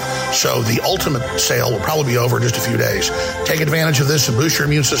 bottles of, so the ultimate sale will probably be over in just a few days. Take advantage of this and boost your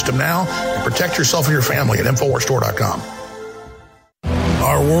immune system now and protect yourself and your family at InfoWarsStore.com.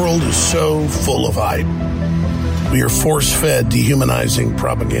 Our world is so full of hype. We are force-fed dehumanizing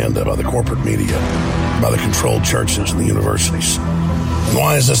propaganda by the corporate media, by the controlled churches and the universities. And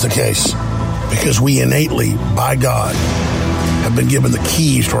why is this the case? Because we innately, by God, have been given the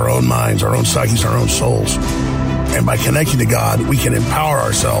keys to our own minds, our own psyches, our own souls. And by connecting to God, we can empower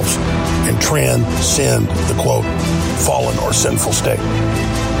ourselves and transcend the, quote, fallen or sinful state.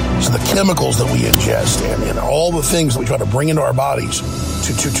 So the chemicals that we ingest and all the things that we try to bring into our bodies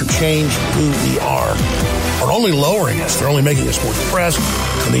to change who we are only lowering us. They're only making us more depressed.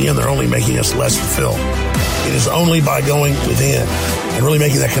 In the end, they're only making us less fulfilled. It is only by going within and really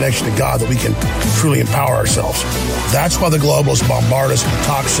making that connection to God that we can truly empower ourselves. That's why the globalists bombard us with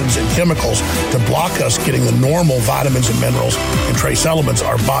toxins and chemicals to block us getting the normal vitamins and minerals and trace elements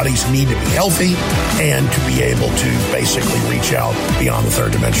our bodies need to be healthy and to be able to basically reach out beyond the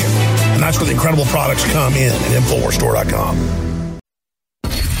third dimension. And that's where the incredible products come in at InfoWarsStore.com.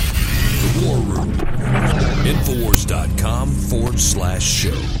 The War Room.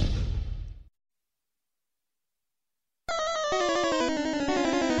 Infowars.com/show.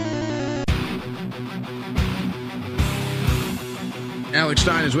 Alex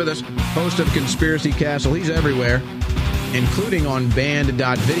Stein is with us, host of Conspiracy Castle. He's everywhere, including on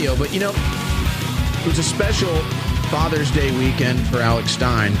band.video. But, it was a special Father's Day weekend for Alex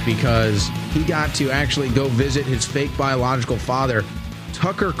Stein because he got to actually go visit his fake biological father,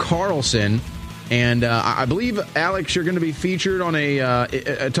 Tucker Carlson, And I believe, Alex, you're going to be featured on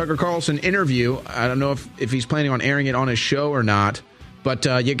a Tucker Carlson interview. I don't know if he's planning on airing it on his show or not. But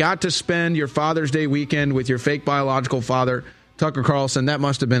you got to spend your Father's Day weekend with your fake biological father, Tucker Carlson. That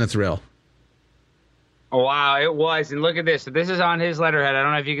must have been a thrill. Wow, it was. And look at this. So this is on his letterhead. I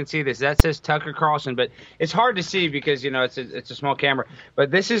don't know if you can see this. That says Tucker Carlson, but it's hard to see because, it's a small camera.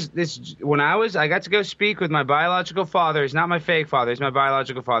 But when I got to go speak with my biological father. He's not my fake father. He's my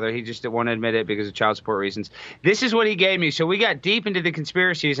biological father. He just won't admit it because of child support reasons. This is what he gave me. So we got deep into the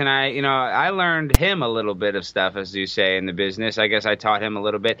conspiracies, and I learned him a little bit of stuff, as you say, in the business. I guess I taught him a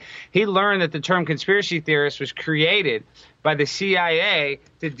little bit. He learned that the term conspiracy theorist was created by the CIA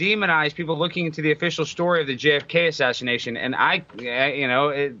to demonize people looking into the official story of the JFK assassination. And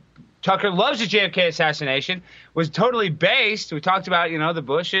Tucker loves the JFK assassination, was totally based. We talked about, the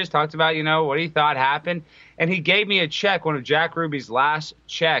Bushes, talked about, what he thought happened. And he gave me a check, one of Jack Ruby's last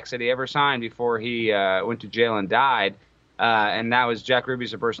checks that he ever signed before he went to jail and died. And that was Jack Ruby's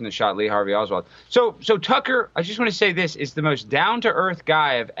the person that shot Lee Harvey Oswald. So Tucker, I just want to say this, is the most down-to-earth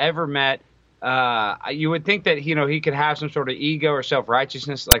guy I've ever met. You would think that, he could have some sort of ego or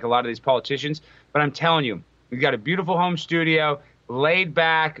self-righteousness like a lot of these politicians. But I'm telling you, he's got a beautiful home studio, laid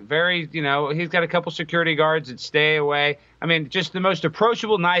back, very, he's got a couple security guards that stay away. I mean, just the most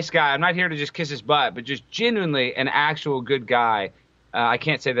approachable, nice guy. I'm not here to just kiss his butt, but just genuinely an actual good guy. I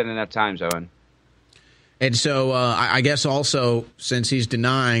can't say that enough times, Owen. And so I guess also, since he's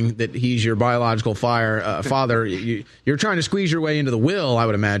denying that he's your biological father, you're trying to squeeze your way into the will, I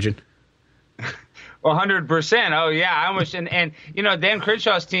would imagine. 100%. Oh, yeah. I almost and Dan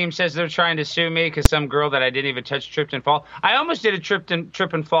Crenshaw's team says they're trying to sue me because some girl that I didn't even touch tripped and fall. I almost did a trip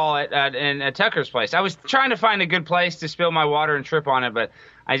and fall at Tucker's place. I was trying to find a good place to spill my water and trip on it, but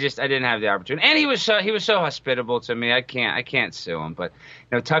I didn't have the opportunity. And he was so hospitable to me. I can't sue him. But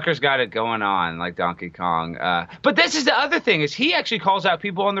Tucker's got it going on like Donkey Kong. But this is the other thing is he actually calls out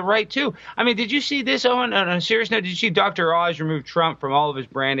people on the right too. I mean, did you see this, Owen? On a serious note, did you see Dr. Oz remove Trump from all of his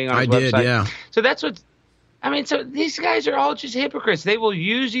branding on his website? I did, yeah. So that's what. I mean, so these guys are all just hypocrites. They will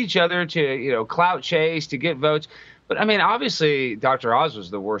use each other to clout chase to get votes. But, I mean, obviously, Dr. Oz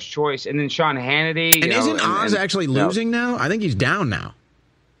was the worst choice. And then Sean Hannity. And isn't Oz actually losing now? I think he's down now.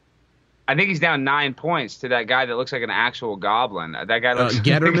 I think he's down 9 points to that guy that looks like an actual goblin. That guy looks like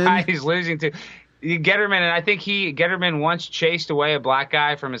Getterman? The guy he's losing to. Getterman, and I think Getterman once chased away a black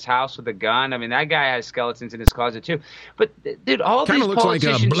guy from his house with a gun. I mean, that guy has skeletons in his closet, too. But, dude, all these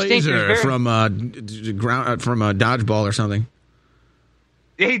politicians looks like a Blazer from Dodgeball or something.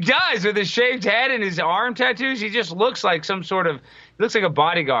 He does, with his shaved head and his arm tattoos. He just looks like he looks like a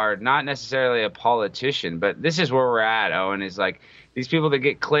bodyguard, not necessarily a politician. But this is where we're at, Owen, is like these people that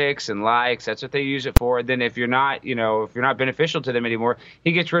get clicks and likes, that's what they use it for. Then if you're not beneficial to them anymore,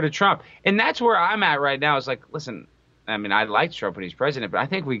 he gets rid of Trump. And that's where I'm at right now. It's like, listen, I mean, I liked Trump when he's president, but I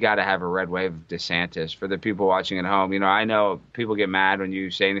think we got to have a red wave of DeSantis for the people watching at home. I know people get mad when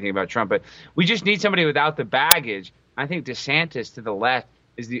you say anything about Trump, but we just need somebody without the baggage. I think DeSantis to the left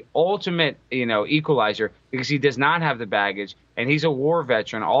is the ultimate, equalizer because he does not have the baggage and he's a war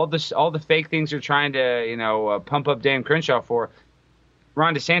veteran. All the fake things they're trying to, pump up Dan Crenshaw for,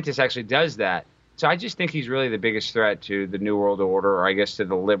 Ron DeSantis actually does that. So I just think he's really the biggest threat to the New World Order, or I guess to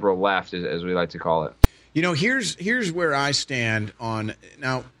the liberal left, as we like to call it. Here's where I stand on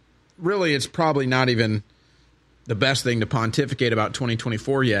now. Really, it's probably not even the best thing to pontificate about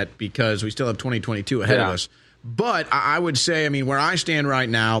 2024 yet because we still have 2022 ahead of us. But I would say, I mean, where I stand right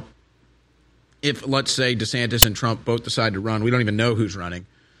now, if let's say DeSantis and Trump both decide to run, we don't even know who's running.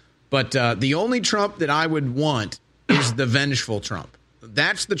 But the only Trump that I would want is the vengeful Trump.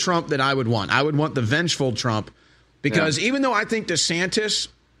 That's the Trump that I would want. I would want the vengeful Trump because even though I think DeSantis,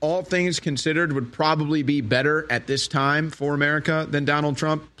 all things considered, would probably be better at this time for America than Donald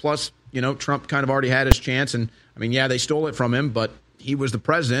Trump. Plus, Trump kind of already had his chance. And, I mean, yeah, they stole it from him, but he was the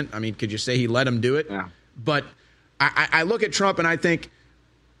president. I mean, could you say he let him do it? Yeah. But I look at Trump and I think,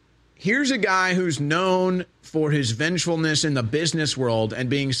 here's a guy who's known for his vengefulness in the business world and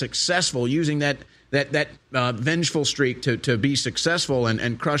being successful, using that vengeful streak to be successful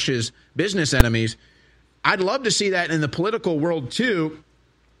and crush his business enemies. I'd love to see that in the political world, too,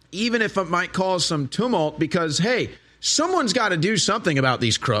 even if it might cause some tumult because, hey, someone's got to do something about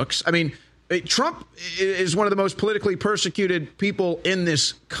these crooks. I mean, Trump is one of the most politically persecuted people in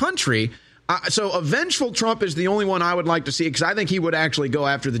this country. So a vengeful Trump is the only one I would like to see because I think he would actually go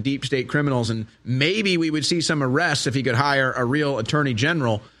after the deep state criminals and maybe we would see some arrests if he could hire a real attorney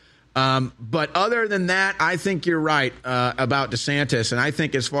general. But other than that, I think you're right about DeSantis. And I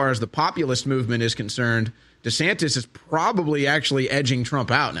think as far as the populist movement is concerned, DeSantis is probably actually edging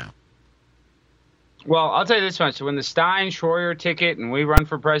Trump out now. Well, I'll tell you this much. When the Stein-Schroyer ticket and we run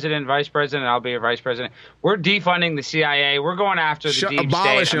for president, vice president, I'll be a vice president, we're defunding the CIA. We're going after the deep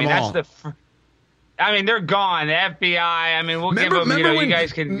abolish state. them all. They're gone. The FBI, we'll give them, you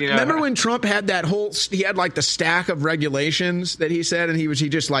guys can, Remember when Trump had that he had like the stack of regulations that he said, and he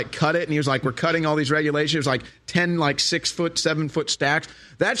just like cut it, and he was like, we're cutting all these regulations. It was like 10, like 6-foot, 7-foot stacks.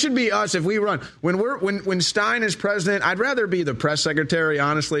 That should be us if we run. When Stein is president, I'd rather be the press secretary,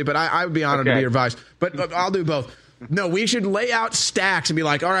 honestly, but I would be honored to be your vice. But I'll do both. No, we should lay out stacks and be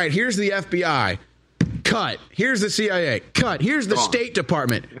like, all right, here's the FBI. Cut. Here's the CIA. Cut. Here's the State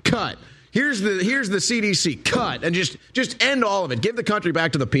Department. Cut. Here's the CDC. Cut. And just end all of it. Give the country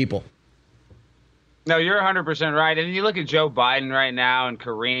back to the people. No, you're 100% right. And you look at Joe Biden right now and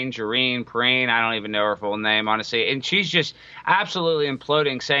Jareen Preen, I don't even know her full name, honestly. And she's just absolutely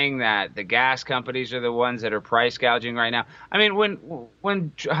imploding, saying that the gas companies are the ones that are price gouging right now.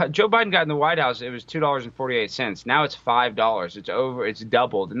 When Joe Biden got in the White House, it was $2.48. Now it's $5. It's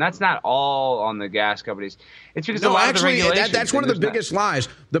doubled. And that's not all on the gas companies. It's because of the regulations. That's one of the biggest lies.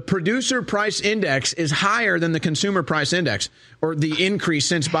 The producer price index is higher than the consumer price index, or the increase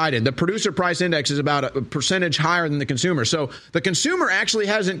since Biden. The producer price index is about a percentage higher than the consumer. So the consumer actually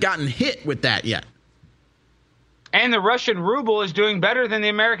hasn't gotten hit with that yet. And the Russian ruble is doing better than the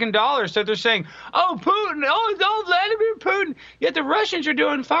American dollar. So they're saying, Putin, Vladimir Putin. Yet the Russians are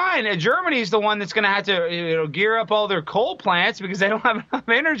doing fine. And Germany's the one that's going to have to gear up all their coal plants because they don't have enough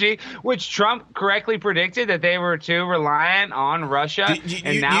energy, which Trump correctly predicted that they were too reliant on Russia.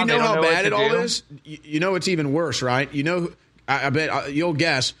 You know how bad it all is? You know it's even worse, right? I bet you'll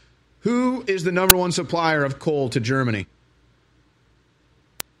guess. Who is the number one supplier of coal to Germany?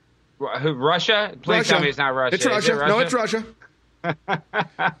 Russia? Please tell me it's not Russia. It's Russia. No, it's Russia.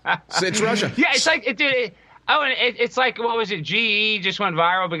 It's Russia. Yeah, it's like it's like, what was it? GE just went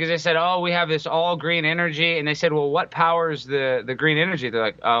viral because they said, we have this all green energy, and they said, well, what powers the green energy? They're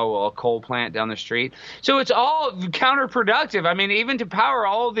like, a coal plant down the street. So it's all counterproductive. Even to power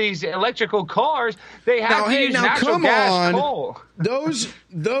all these electrical cars, they have to use natural gas coal.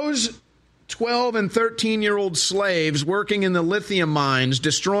 Those 12 and 13-year-old slaves working in the lithium mines,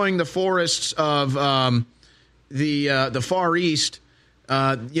 destroying the forests of the Far East.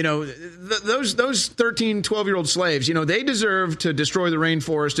 Those 13, 12-year-old slaves, they deserve to destroy the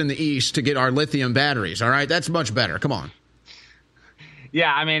rainforest in the East to get our lithium batteries. All right, that's much better. Come on.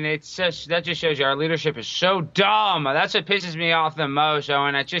 Yeah, that just shows you our leadership is so dumb. That's what pisses me off the most.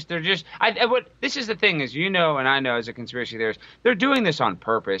 And this is the thing is, and I know as a conspiracy theorist, they're doing this on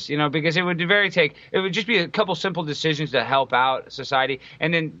purpose, because it would just be a couple simple decisions to help out society.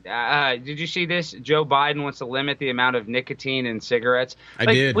 And then, did you see this? Joe Biden wants to limit the amount of nicotine in cigarettes. I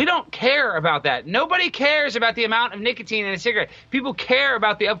did. We don't care about that. Nobody cares about the amount of nicotine in a cigarette. People care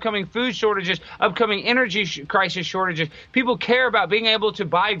about the upcoming food shortages, upcoming energy crisis shortages. People care about being able to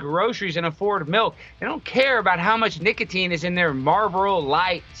buy groceries and afford milk. They don't care about how much nicotine is in their Marlboro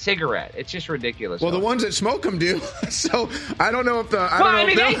Light cigarette. It's just ridiculous. Well, the ones that smoke them do. So I don't know if they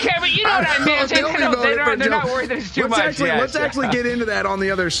care, but you know what I mean. They're not worried that it's too much. Let's actually get into that on the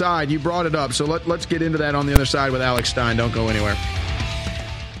other side. You brought it up, so let's get into that on the other side with Alex Stein. Don't go anywhere.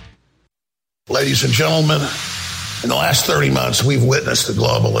 Ladies and gentlemen, in the last 30 months, we've witnessed the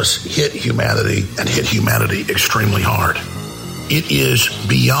globalists hit humanity and hit humanity extremely hard. It is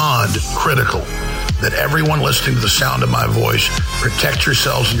beyond critical that everyone listening to the sound of my voice protect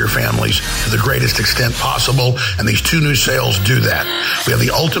yourselves and your families to the greatest extent possible, and these two new sales do that. We have the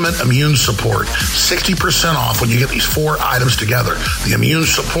Ultimate Immune Support, 60% off when you get these 4 items together. The Immune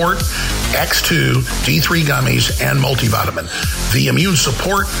Support, X2, D3 gummies, and multivitamin. The Immune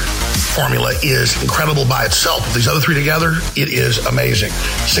Support formula is incredible by itself. With these other 3 together, it is amazing.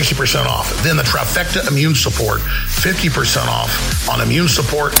 60% off. Then the Trifecta Immune Support, 50% off on Immune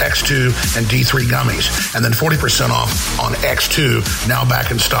Support, X2, and D3 gummies. And then 40% off on X2, now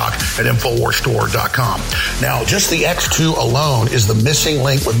back in stock at InfoWarsStore.com. Now, just the X2 alone is the missing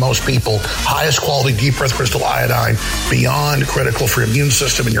link with most people. Highest quality deep earth crystal iodine, beyond critical for your immune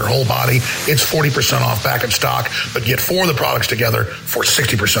system and your whole body. It's 40% off back in stock, but get 4 of the products together for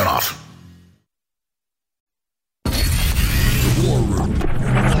 60% off. The War Room.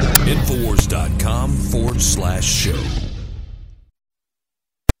 Infowars.com/show.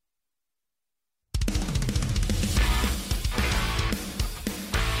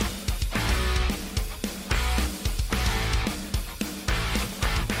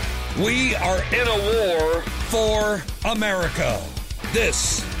 We are in a war for America.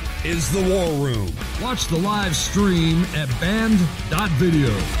 This is the War Room. Watch the live stream at band.video.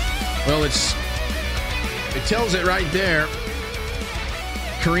 Well, it tells it right there.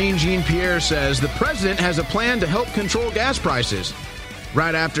 Karine Jean-Pierre says the president has a plan to help control gas prices.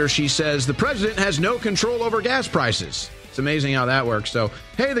 Right after she says the president has no control over gas prices. It's amazing how that works. So,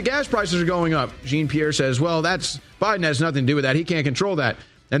 hey, the gas prices are going up. Jean-Pierre says, well, Biden has nothing to do with that. He can't control that.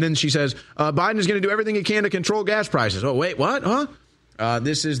 And then she says, Biden is going to do everything he can to control gas prices. Oh, wait, what? Huh?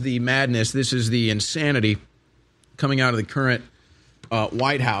 This is the madness. This is the insanity coming out of the current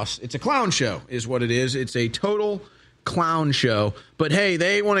White House. It's a clown show is what it is. It's a total clown show. But, hey,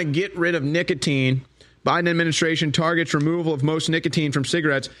 they want to get rid of nicotine. Biden administration targets removal of most nicotine from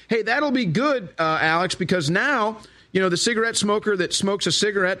cigarettes. Hey, that'll be good, Alex, because now, the cigarette smoker that smokes a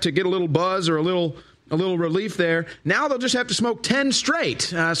cigarette to get a little buzz or a little relief there, now they'll just have to smoke 10 straight.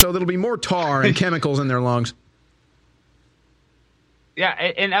 So there'll be more tar and chemicals in their lungs. Yeah,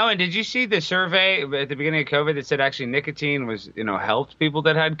 and Owen, did you see the survey at the beginning of COVID that said actually nicotine was, helped people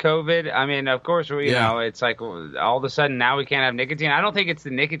that had COVID? I mean, of course, it's like all of a sudden now we can't have nicotine. I don't think it's the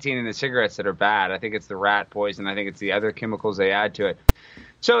nicotine in the cigarettes that are bad. I think it's the rat poison. I think it's the other chemicals they add to it.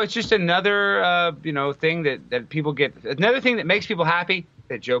 So it's just another, thing that people get. Another thing that makes people happy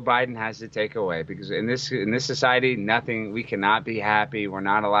that Joe Biden has to take away, because in this society, we cannot be happy. We're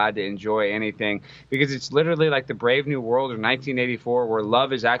not allowed to enjoy anything, because it's literally like the Brave New World of 1984, where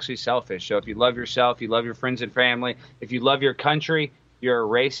love is actually selfish. So if you love yourself, you love your friends and family. If you love your country, you're a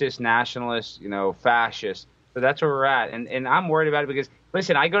racist, nationalist, fascist. So that's where we're at, and I'm worried about it because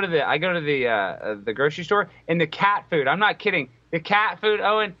listen, I go to the grocery store, and the cat food. I'm not kidding. The cat food,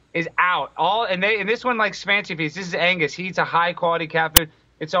 Owen, is out. And this one likes Fancy Feast. This is Angus. He eats a high quality cat food.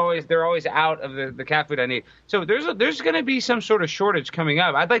 They're always out of the cat food I need. So there's going to be some sort of shortage coming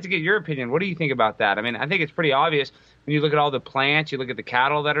up. I'd like to get your opinion. What do you think about that? I mean, I think it's pretty obvious when you look at all the plants, you look at the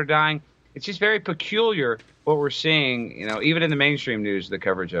cattle that are dying. It's just very peculiar what we're seeing, even in the mainstream news, the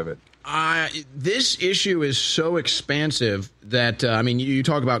coverage of it. This issue is so expansive that, you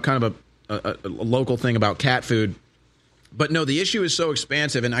talk about kind of a local thing about cat food. But no, the issue is so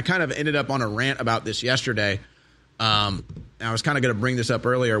expansive, and I kind of ended up on a rant about this yesterday. I was kind of going to bring this up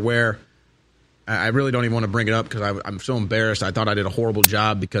earlier, where I really don't even want to bring it up because I'm so embarrassed. I thought I did a horrible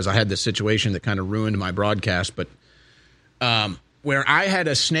job because I had this situation that kind of ruined my broadcast. But where I had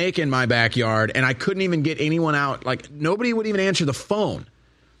a snake in my backyard, and I couldn't even get anyone out. Like, nobody would even answer the phone.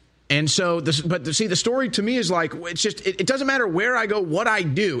 And so, the story to me is like, it's just, it doesn't matter where I go, what I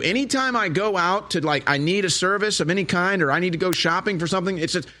do. Anytime I go out to, like, I need a service of any kind, or I need to go shopping for something,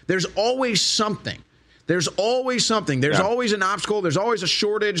 it's just, there's always something. There's always something. There's always an obstacle. There's always a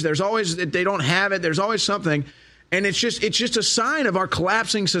shortage. There's always, they don't have it. There's always something. And it's just a sign of our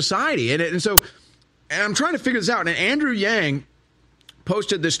collapsing society. And so I'm trying to figure this out. And Andrew Yang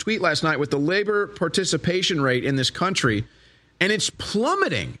posted this tweet last night with the labor participation rate in this country, and it's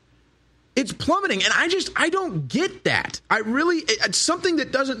plummeting. It's plummeting, and I don't get that. It's something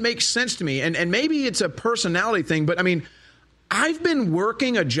that doesn't make sense to me, and maybe it's a personality thing, but, I've been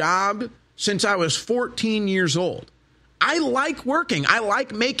working a job since I was 14 years old. I like working. I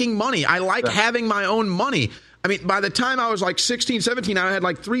like making money. I like having my own money. By the time I was like 16, 17, I had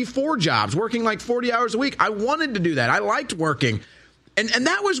like 3-4 jobs, working like 40 hours a week. I wanted to do that. I liked working, and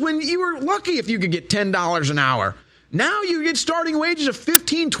that was when you were lucky if you could get $10 an hour. Now you get starting wages of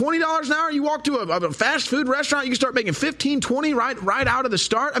 $15, $20 an hour. You walk to a fast food restaurant, you can start making $15, $20 right out of the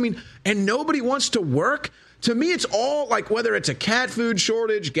start. And nobody wants to work. To me, it's all like, whether it's a cat food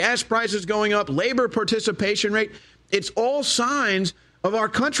shortage, gas prices going up, labor participation rate, it's all signs of our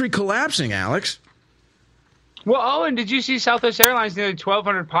country collapsing, Alex. Well, Owen, did you see Southwest Airlines? Nearly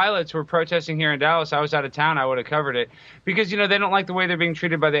 1,200 pilots were protesting here in Dallas. I was out of town. I would have covered it because, they don't like the way they're being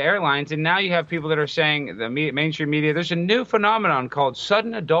treated by the airlines. And now you have people that are saying, the mainstream media, there's a new phenomenon called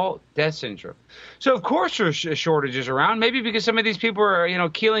sudden adult death syndrome. So, of course, there's shortages around, maybe because some of these people are,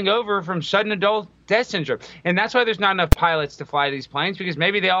 keeling over from sudden adult death syndrome. And that's why there's not enough pilots to fly these planes, because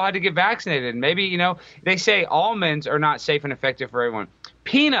maybe they all had to get vaccinated. And maybe, they say almonds are not safe and effective for everyone.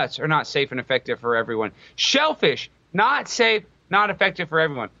 Peanuts are not safe and effective for everyone. Shellfish, not safe, not effective for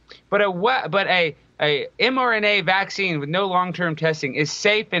everyone. But a mRNA vaccine with no long-term testing is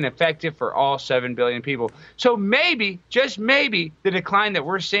safe and effective for all 7 billion people. So maybe, just maybe, the decline that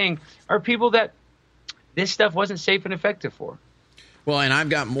we're seeing are people that this stuff wasn't safe and effective for. Well, and I've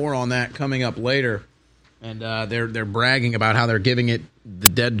got more on that coming up later. And they're bragging about how they're giving it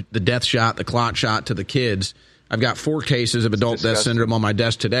the death shot, the clot shot to the kids. I've got 4 cases of adult death syndrome on my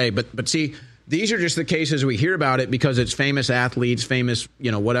desk today. But see, these are just the cases we hear about it because it's famous athletes, famous,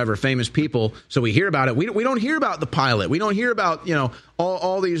 famous people. So we hear about it. We don't hear about the pilot. We don't hear about,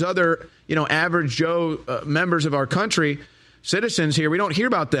 all these other, average Joe members of our country, citizens here. We don't hear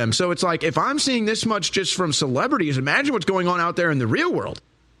about them. So it's like, if I'm seeing this much just from celebrities, imagine what's going on out there in the real world.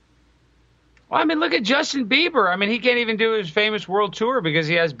 Well, I mean, look at Justin Bieber. I mean, he can't even do his famous world tour because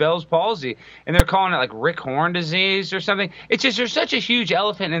he has Bell's palsy, and they're calling it like Rick Horn disease or something. It's just there's such a huge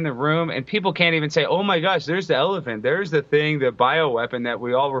elephant in the room, and people can't even say, oh, my gosh, there's the elephant. There's the thing, the bioweapon that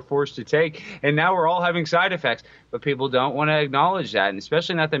we all were forced to take, and now we're all having side effects. But people don't want to acknowledge that, and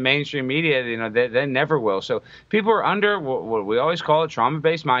especially not the mainstream media. You know, they never will. So people are under what we always call it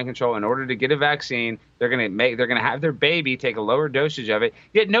trauma-based mind control. In order to get a vaccine, they're going to have their baby take a lower dosage of it.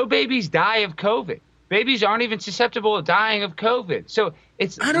 Yet no babies die of COVID. Babies aren't even susceptible to dying of COVID. So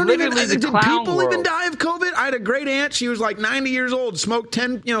it's literally the did clown people world. even die of COVID? I had a great aunt. She was like 90 years old, smoked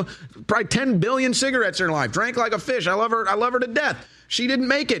probably 10 billion cigarettes in her life, drank like a fish. I love her to death. She didn't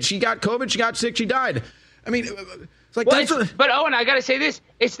make it. She got COVID. She got sick. She died. I mean, it's like but Owen, I got to say this: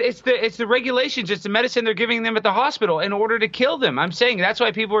 it's the regulations, it's the medicine they're giving them at the hospital in order to kill them. I'm saying that's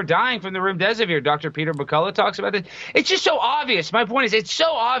why people are dying from the remdesivir. Dr. Peter McCullough talks about this. It's just so obvious. My point is, it's so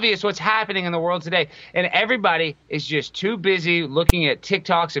obvious what's happening in the world today, and everybody is just too busy looking at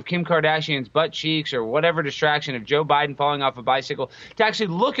TikToks of Kim Kardashian's butt cheeks or whatever distraction of Joe Biden falling off a bicycle to actually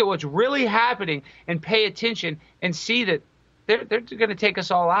look at what's really happening and pay attention and see that they're going to take us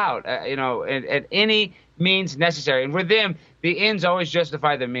all out, at any means necessary. And with them, the ends always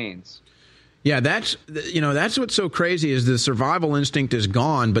justify the means. Yeah, that's what's so crazy is the survival instinct is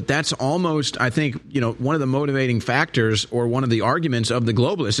gone. But that's almost, I think, one of the motivating factors or one of the arguments of the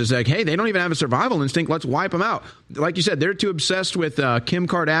globalists is like, hey, they don't even have a survival instinct. Let's wipe them out. Like you said, they're too obsessed with Kim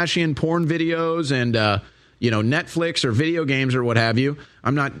Kardashian porn videos and, Netflix or video games or what have you.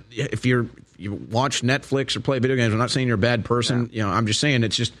 I'm not, if you watch Netflix or play video games, I'm not saying you're a bad person. Yeah. I'm just saying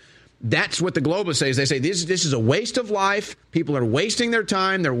it's just, that's what the globalists say. They say this is a waste of life. People are wasting their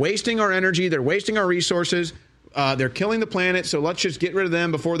time. They're wasting our energy. They're wasting our resources. They're killing the planet. So let's just get rid of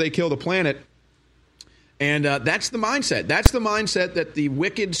them before they kill the planet. And that's the mindset. That's the mindset that the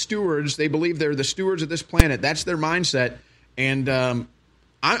wicked stewards, they believe they're the stewards of this planet. That's their mindset. And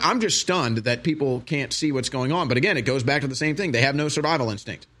I'm just stunned that people can't see what's going on. But again, it goes back to the same thing. They have no survival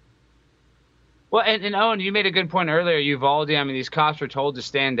instinct. Well, and Owen, you made a good point earlier, Uvalde. I mean, these cops were told to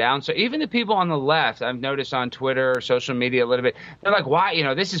stand down. So even the people on the left, I've noticed on Twitter or social media a little bit, they're like, why?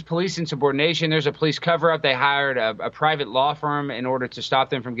 This is police insubordination. There's a police cover-up. They hired a private law firm in order to stop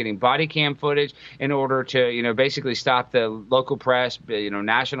them from getting body cam footage, in order to, basically stop the local press,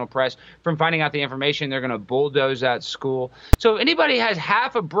 national press from finding out the information. They're going to bulldoze that school. So if anybody has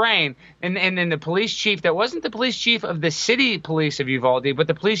half a brain, and then the police chief that wasn't the police chief of the city police of Uvalde, but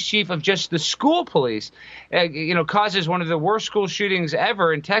the police chief of just the school police, causes one of the worst school shootings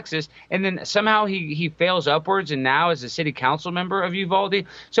ever in Texas, and then somehow he fails upwards and now is a city council member of Uvalde.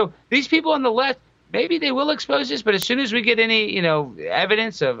 So these people on the left, maybe they will expose this, but as soon as we get any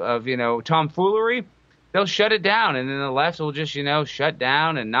evidence of tomfoolery, they'll shut it down, and then the left will just shut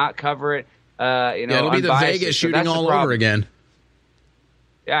down and not cover it. It'll be the Vegas shooting all over again.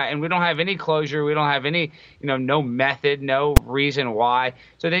 Yeah, and we don't have any closure. We don't have any, no method, no reason why.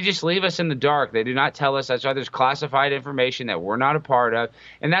 So they just leave us in the dark. They do not tell us. That's why there's classified information that we're not a part of.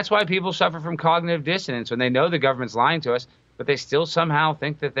 And that's why people suffer from cognitive dissonance when they know the government's lying to us, but they still somehow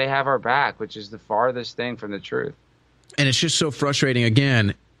think that they have our back, which is the farthest thing from the truth. And it's just so frustrating.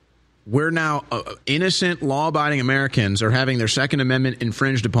 Again, we're now innocent, law-abiding Americans are having their Second Amendment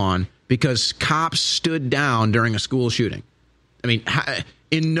infringed upon because cops stood down during a school shooting. I mean,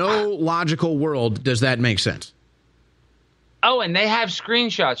 in no logical world does that make sense. Oh, and they have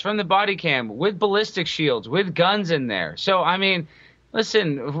screenshots from the body cam with ballistic shields, with guns in there. So, I mean,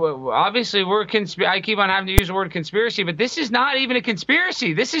 listen, obviously I keep on having to use the word conspiracy, but this is not even a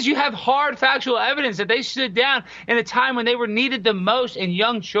conspiracy. This is, you have hard factual evidence that they stood down in a time when they were needed the most and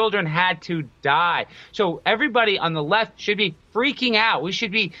young children had to die. So everybody on the left should be freaking out. We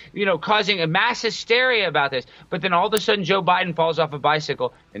should be, causing a mass hysteria about this. But then all of a sudden Joe Biden falls off a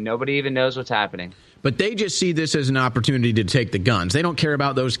bicycle and nobody even knows what's happening. But they just see this as an opportunity to take the guns. They don't care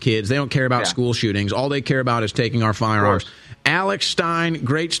about those kids. They don't care about school shootings. All they care about is taking our firearms. Alex Stein,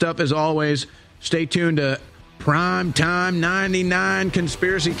 great stuff as always. Stay tuned to Prime Time 99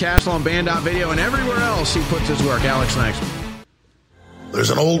 Conspiracy Castle on Band.video and everywhere else he puts his work. Alex, thanks. There's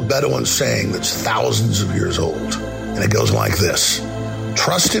an old Bedouin saying that's thousands of years old, and it goes like this: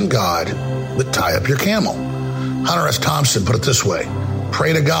 trust in God, but tie up your camel. Hunter S. Thompson put it this way: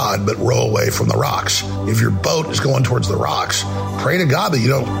 pray to God, but row away from the rocks. If your boat is going towards the rocks, pray to God that you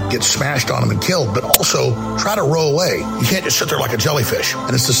don't get smashed on them and killed, but also try to row away. You can't just sit there like a jellyfish.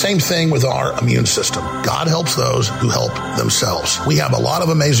 And it's the same thing with our immune system. God helps those who help themselves. We have a lot of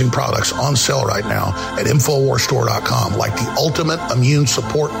amazing products on sale right now at InfoWarsStore.com, like the Ultimate Immune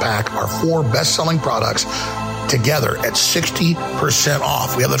Support Pack, our 4 best-selling products together at 60%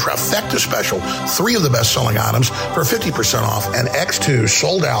 off. We have the trifecta special, 3 of the best-selling items for 50% off, and X2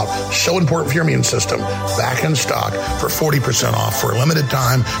 sold out, so important for your immune system, back in stock for 40% off for a limited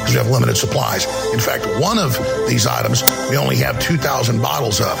time because we have limited supplies. In fact, one of these items we only have 2,000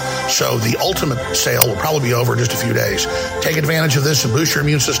 bottles of, so the ultimate sale will probably be over in just a few days. Take advantage of this and boost your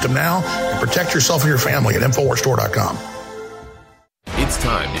immune system now and protect yourself and your family at InfoWarsStore.com. It's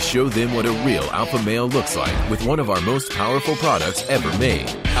time to show them what a real alpha male looks like with one of our most powerful products ever made,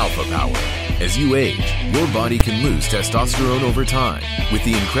 Alpha Power. As you age, your body can lose testosterone over time. With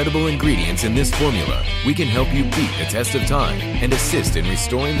the incredible ingredients in this formula, we can help you beat the test of time and assist in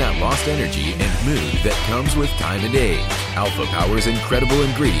restoring that lost energy and mood that comes with time and age. Alpha Power's incredible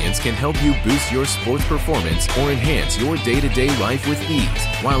ingredients can help you boost your sports performance or enhance your day-to-day life with ease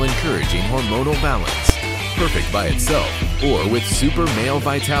while encouraging hormonal balance. Perfect by itself or with super male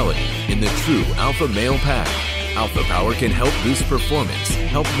vitality in the true Alpha Male Pack. Alpha Power can help boost performance,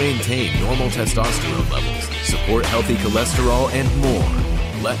 help maintain normal testosterone levels, support healthy cholesterol, and more.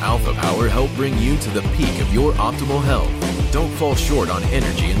 Let Alpha Power help bring you to the peak of your optimal health. Don't fall short on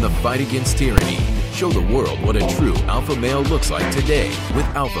energy in the fight against tyranny. Show the world what a true alpha male looks like today with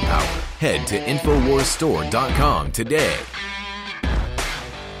Alpha Power. Head to InfoWarsStore.com today.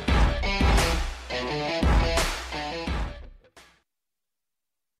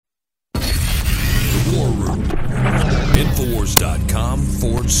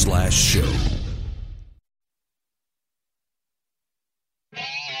 InfoWars.com/show.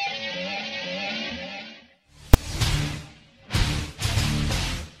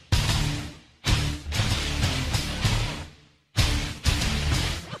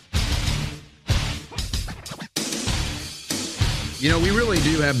 You know, we really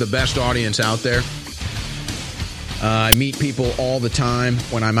do have the best audience out there. I meet people all the time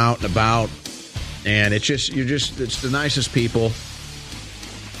when I'm out and about. And it's the nicest people.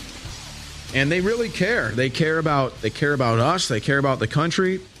 And they really care. They care about us. They care about the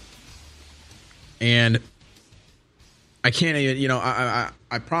country. And I can't even, I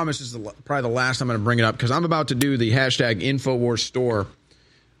promise this is probably the last time I'm going to bring it up because I'm about to do the hashtag InfoWarsStore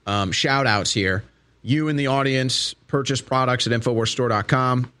shout outs here. You in the audience purchase products at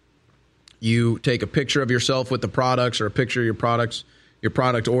InfoWarsStore.com. You take a picture of yourself with the products or a picture of your products, your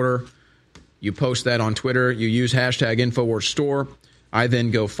product order. You post that on Twitter. You use hashtag InfoWarsStore. I then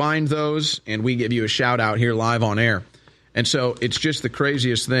go find those, and we give you a shout-out here live on air. And so it's just the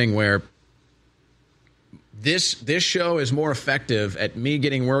craziest thing where this show is more effective at me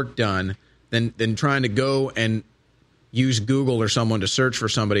getting work done than trying to go and use Google or someone to search for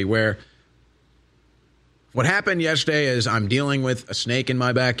somebody, where what happened yesterday is I'm dealing with a snake in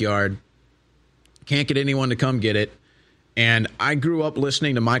my backyard. Can't get anyone to come get it. And I grew up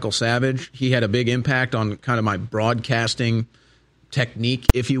listening to Michael Savage. He had a big impact on kind of my broadcasting technique,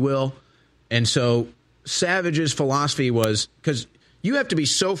 if you will. And so Savage's philosophy was, because you have to be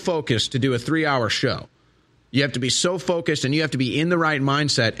so focused to do a 3-hour show. You have to be so focused and you have to be in the right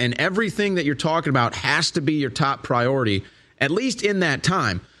mindset. And everything that you're talking about has to be your top priority, at least in that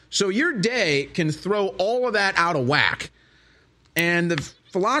time. So your day can throw all of that out of whack. And the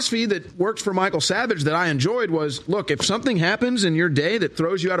philosophy that worked for Michael Savage that I enjoyed was, look, if something happens in your day that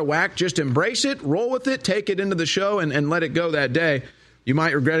throws you out of whack, just embrace it, roll with it, take it into the show, and let it go that day. You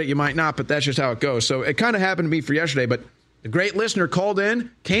might regret it, you might not, but that's just how it goes. So it kind of happened to me for yesterday, but the great listener called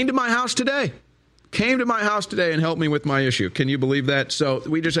in, came to my house today and helped me with my issue. Can you believe that? So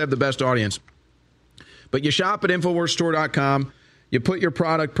we just have the best audience. But you shop at InfoWarsStore.com. You put your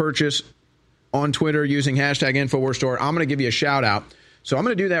product purchase on Twitter using hashtag InfoWarsStore. I'm going to give you a shout out. So I'm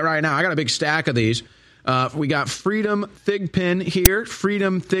going to do that right now. I got a big stack of these. We got Freedom Thigpen here.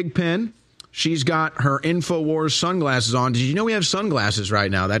 Freedom Thigpen. She's got her InfoWars sunglasses on. Did you know we have sunglasses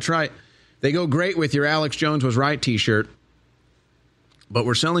right now? That's right. They go great with your Alex Jones Was Right t-shirt. But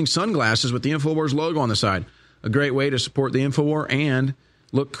we're selling sunglasses with the InfoWars logo on the side. A great way to support the InfoWar and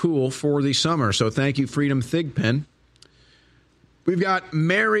look cool for the summer. So thank you, Freedom Thigpen. We've got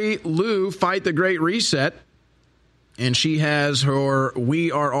Mary Lou, Fight the Great Reset. And she has her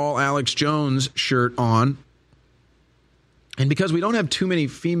We Are All Alex Jones shirt on. And because we don't have too many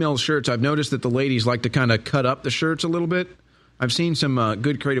female shirts, I've noticed that the ladies like to kind of cut up the shirts a little bit. I've seen some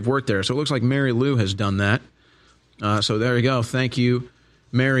good creative work there. So it looks like Mary Lou has done that. So there you go. Thank you,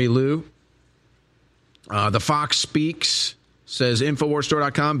 Mary Lou. The Fox Speaks says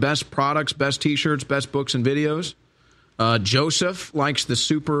InfoWarsStore.com. Best products, best T-shirts, best books and videos. Joseph likes the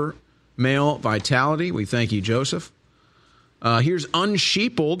super male vitality. We thank you, Joseph. Here's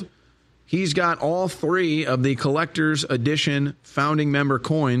Unsheepled. He's got all 3 of the collector's edition founding member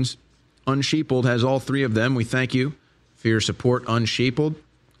coins Unsheepled has all 3 of them. We thank you for your support, Unsheepled.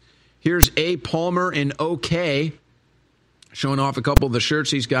 Here's A. Palmer in OK, showing off a couple of the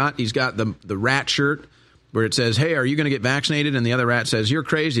shirts he's got. He's got the rat shirt where it says, hey, are you going to get vaccinated? And the other rat says, you're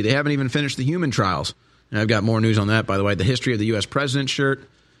crazy. They haven't even finished the human trials. And I've got more news on that, by the way. The history of the U.S. president shirt.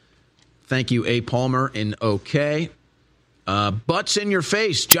 Thank you, A. Palmer in OK. Butts in your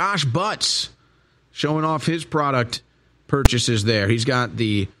face, Josh Butts, showing off his product purchases there. He's got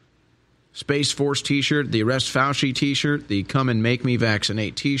the Space Force T-shirt, the Arrest Fauci T-shirt, the Come and Make Me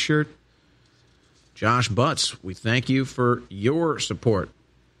Vaccinate T-shirt. Josh Butts, we thank you for your support.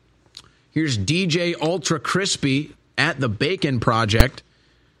 Here's DJ Ultra Crispy at the Bacon Project.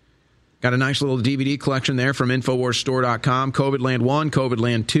 Got a nice little DVD collection there from InfoWarsStore.com. COVIDland 1,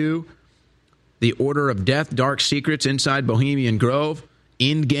 COVIDland 2, The Order of Death, Dark Secrets Inside Bohemian Grove,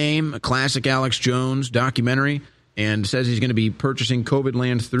 Endgame, a classic Alex Jones documentary, and says he's going to be purchasing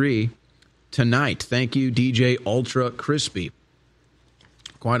COVIDland 3 tonight. Thank you, DJ Ultra Crispy.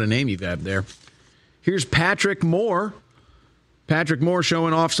 Quite a name you've had there. Here's Patrick Moore. Patrick Moore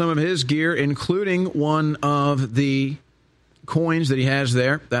showing off some of his gear, including one of the coins that he has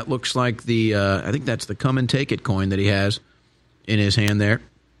there. That looks like the, I think that's the Come and Take It coin that he has in his hand there.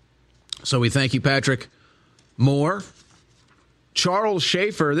 So we thank you, Patrick Moore. Charles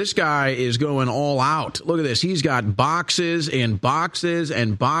Schaefer, this guy is going all out. Look at this. He's got boxes and boxes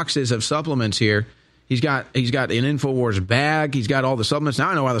and boxes of supplements here. He's got an InfoWars bag. He's got all the supplements. Now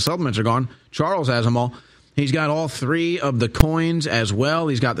I know why the supplements are gone. Charles has them all. He's got all 3 of the coins as well.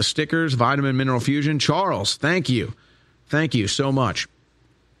 He's got the stickers, Vitamin Mineral Fusion. Charles, thank you. Thank you so much.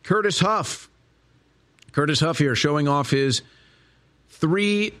 Curtis Huff. Curtis Huff here showing off his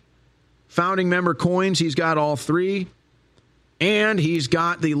 3 founding member coins. He's got all 3. And he's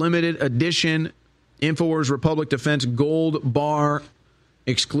got the limited edition InfoWars Republic Defense Gold Bar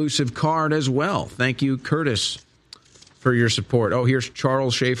exclusive card as well. Thank you, Curtis, for your support. Oh, here's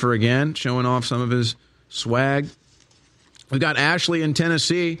Charles Schaefer again, showing off some of his swag. We've got Ashley in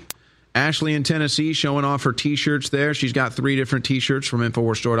Tennessee. Ashley in Tennessee showing off her T-shirts there. She's got 3 different T-shirts from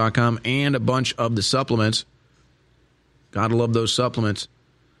InfoWarsStore.com and a bunch of the supplements. Gotta love those supplements.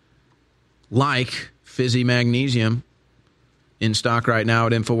 Like Fizzy Magnesium, in stock right now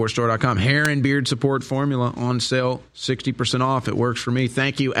at InfoWarsStore.com. Hair and beard support formula on sale, 60% off. It works for me.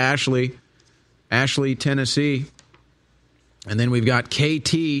 Thank you, Ashley. Ashley, Tennessee. And then we've got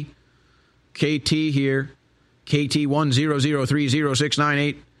KT. KT here.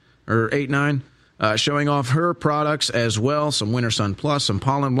 KT1003069 or 89. Showing off her products as well. Some Winter Sun Plus, some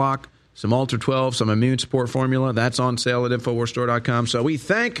Pollen Block, some Ultra 12, some immune support formula. That's on sale at InfoWarsStore.com. So we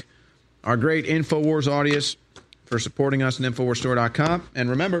thank our great InfoWars audience for supporting us at InfoWarsStore.com. And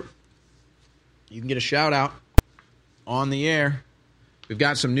remember, you can get a shout-out on the air. We've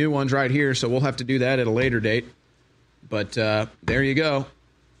got some new ones right here, so we'll have to do that at a later date. But there you go.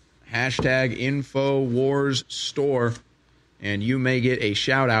 Hashtag InfoWarsStore, and you may get a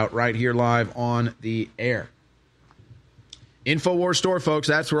shout-out right here live on the air. InfoWars Store, folks,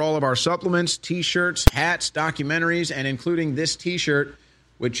 that's where all of our supplements, T-shirts, hats, documentaries, and including this T-shirt,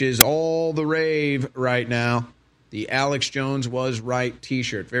 which is all the rave right now. The Alex Jones Was Right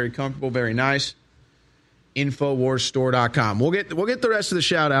T-shirt. Very comfortable, very nice. InfoWarsStore.com. We'll get the rest of the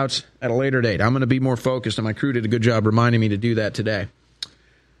shout-outs at a later date. I'm going to be more focused, and my crew did a good job reminding me to do that today.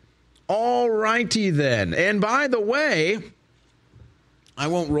 All righty then. And by the way, I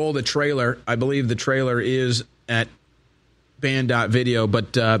won't roll the trailer. I believe the trailer is at band.video,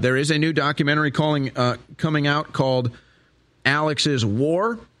 but there is a new documentary coming out called Alex's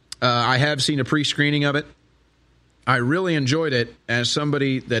War. I have seen a pre-screening of it. I really enjoyed it as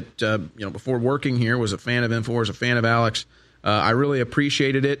somebody that, before working here was a fan of InfoWars, a fan of Alex. I really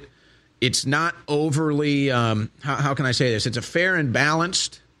appreciated it. It's not overly, how can I say this? It's a fair and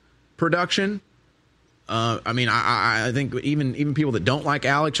balanced production. I think even people that don't like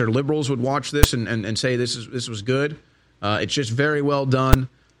Alex or liberals would watch this and say this was good. It's just very well done.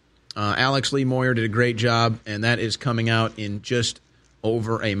 Alex Lee Moyer did a great job, and that is coming out in just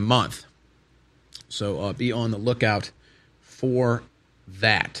over a month. So be on the lookout for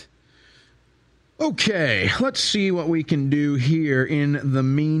that. Okay, let's see what we can do here in the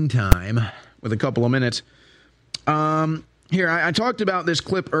meantime with a couple of minutes. Here, I talked about this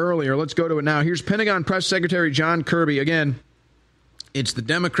clip earlier. Let's go to it now. Here's Pentagon Press Secretary John Kirby. Again, it's the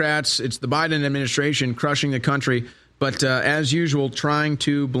Democrats, it's the Biden administration crushing the country, but as usual, trying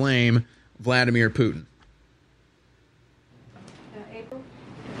to blame Vladimir Putin.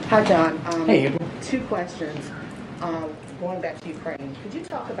 Hi, John. Hey, April. 2 questions. Going back to Ukraine, could you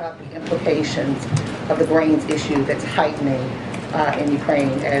talk about the implications of the grains issue that's heightening in Ukraine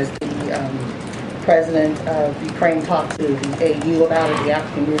as the president of Ukraine talked to the AU about it, the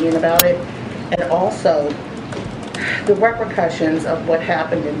African Union about it, and also the repercussions of what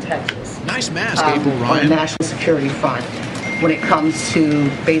happened in Texas. Nice mask, April Ryan. On the national security front, when it comes to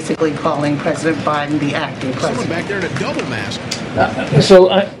basically calling President Biden the acting president. Someone back there in a double mask.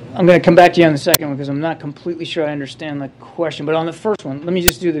 I'm going to come back to you on the second one because I'm not completely sure I understand the question. But on the first one, let me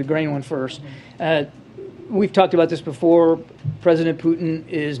just do the grain one first. We've talked about this before. President Putin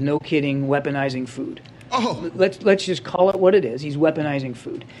is, no kidding, weaponizing food. Oh. Let's just call it what it is. He's weaponizing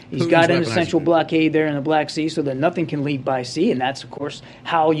food. He's got an essential blockade there in the Black Sea so that nothing can leave by sea, and that's, of course,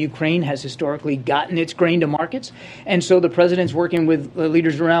 how Ukraine has historically gotten its grain to markets. And so the president's working with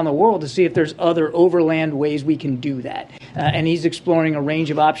leaders around the world to see if there's other overland ways we can do that. And he's exploring a range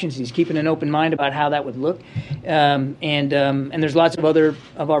of options. He's keeping an open mind about how that would look. And there's lots of other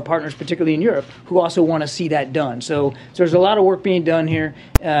of our partners, particularly in Europe, who also want to see that done. So there's a lot of work being done here.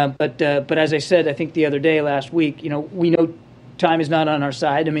 But as I said, I think the other day last week, we know time is not on our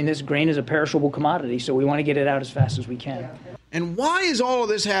side. I mean, this grain is a perishable commodity, so we want to get it out as fast as we can. And why is all of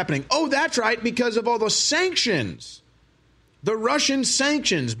this happening? Oh, that's right, because of all the sanctions. The Russian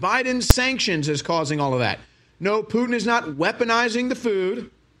sanctions, Biden's sanctions is causing all of that. No, Putin is not weaponizing the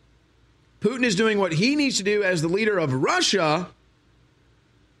food. Putin is doing what he needs to do as the leader of Russia.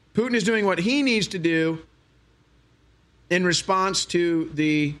 Putin is doing what he needs to do in response to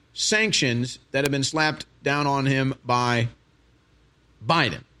the sanctions that have been slapped down on him by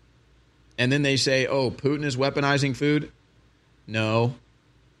Biden. And then they say, oh, Putin is weaponizing food? No.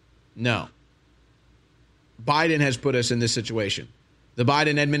 Biden has put us in this situation. The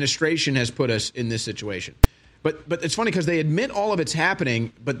Biden administration has put us in this situation. But it's funny because they admit all of it's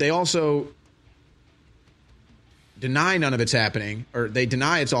happening, but they also deny none of it's happening, or they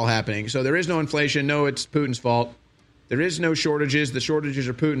deny it's all happening. So there is no inflation. No, it's Putin's fault. There is no shortages. The shortages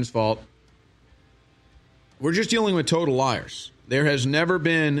are Putin's fault. We're just dealing with total liars. There has never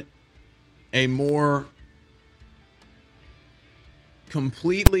been a more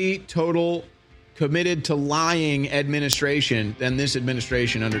completely total committed to lying administration than this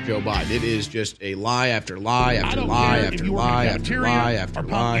administration under Joe Biden. It is just a lie after lie after lie after lie after lie after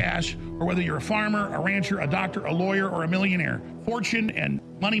lie. Gas, or whether you're a farmer, a rancher, a doctor, a lawyer, or a millionaire. Fortune and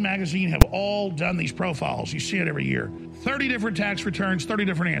Money Magazine have all done these profiles. You see it every year. 30 different tax returns, 30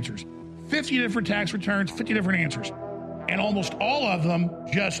 different answers. 50 different tax returns, 50 different answers. And almost all of them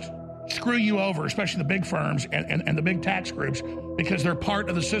just screw you over, especially the big firms and the big tax groups, because they're part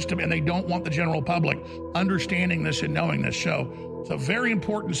of the system and they don't want the general public understanding this and knowing this. So it's a very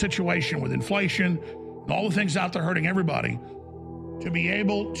important situation with inflation and all the things out there hurting everybody, to be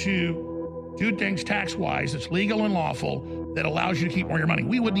able to do things tax-wise that's legal and lawful that allows you to keep more of your money.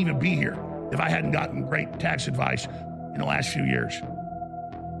 We wouldn't even be here if I hadn't gotten great tax advice in the last few years.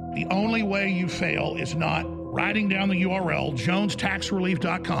 The only way you fail is not writing down the URL,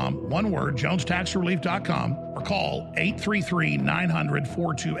 jonestaxrelief.com, one word, jonestaxrelief.com, or call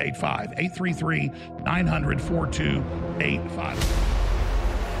 833-900-4285, 833-900-4285.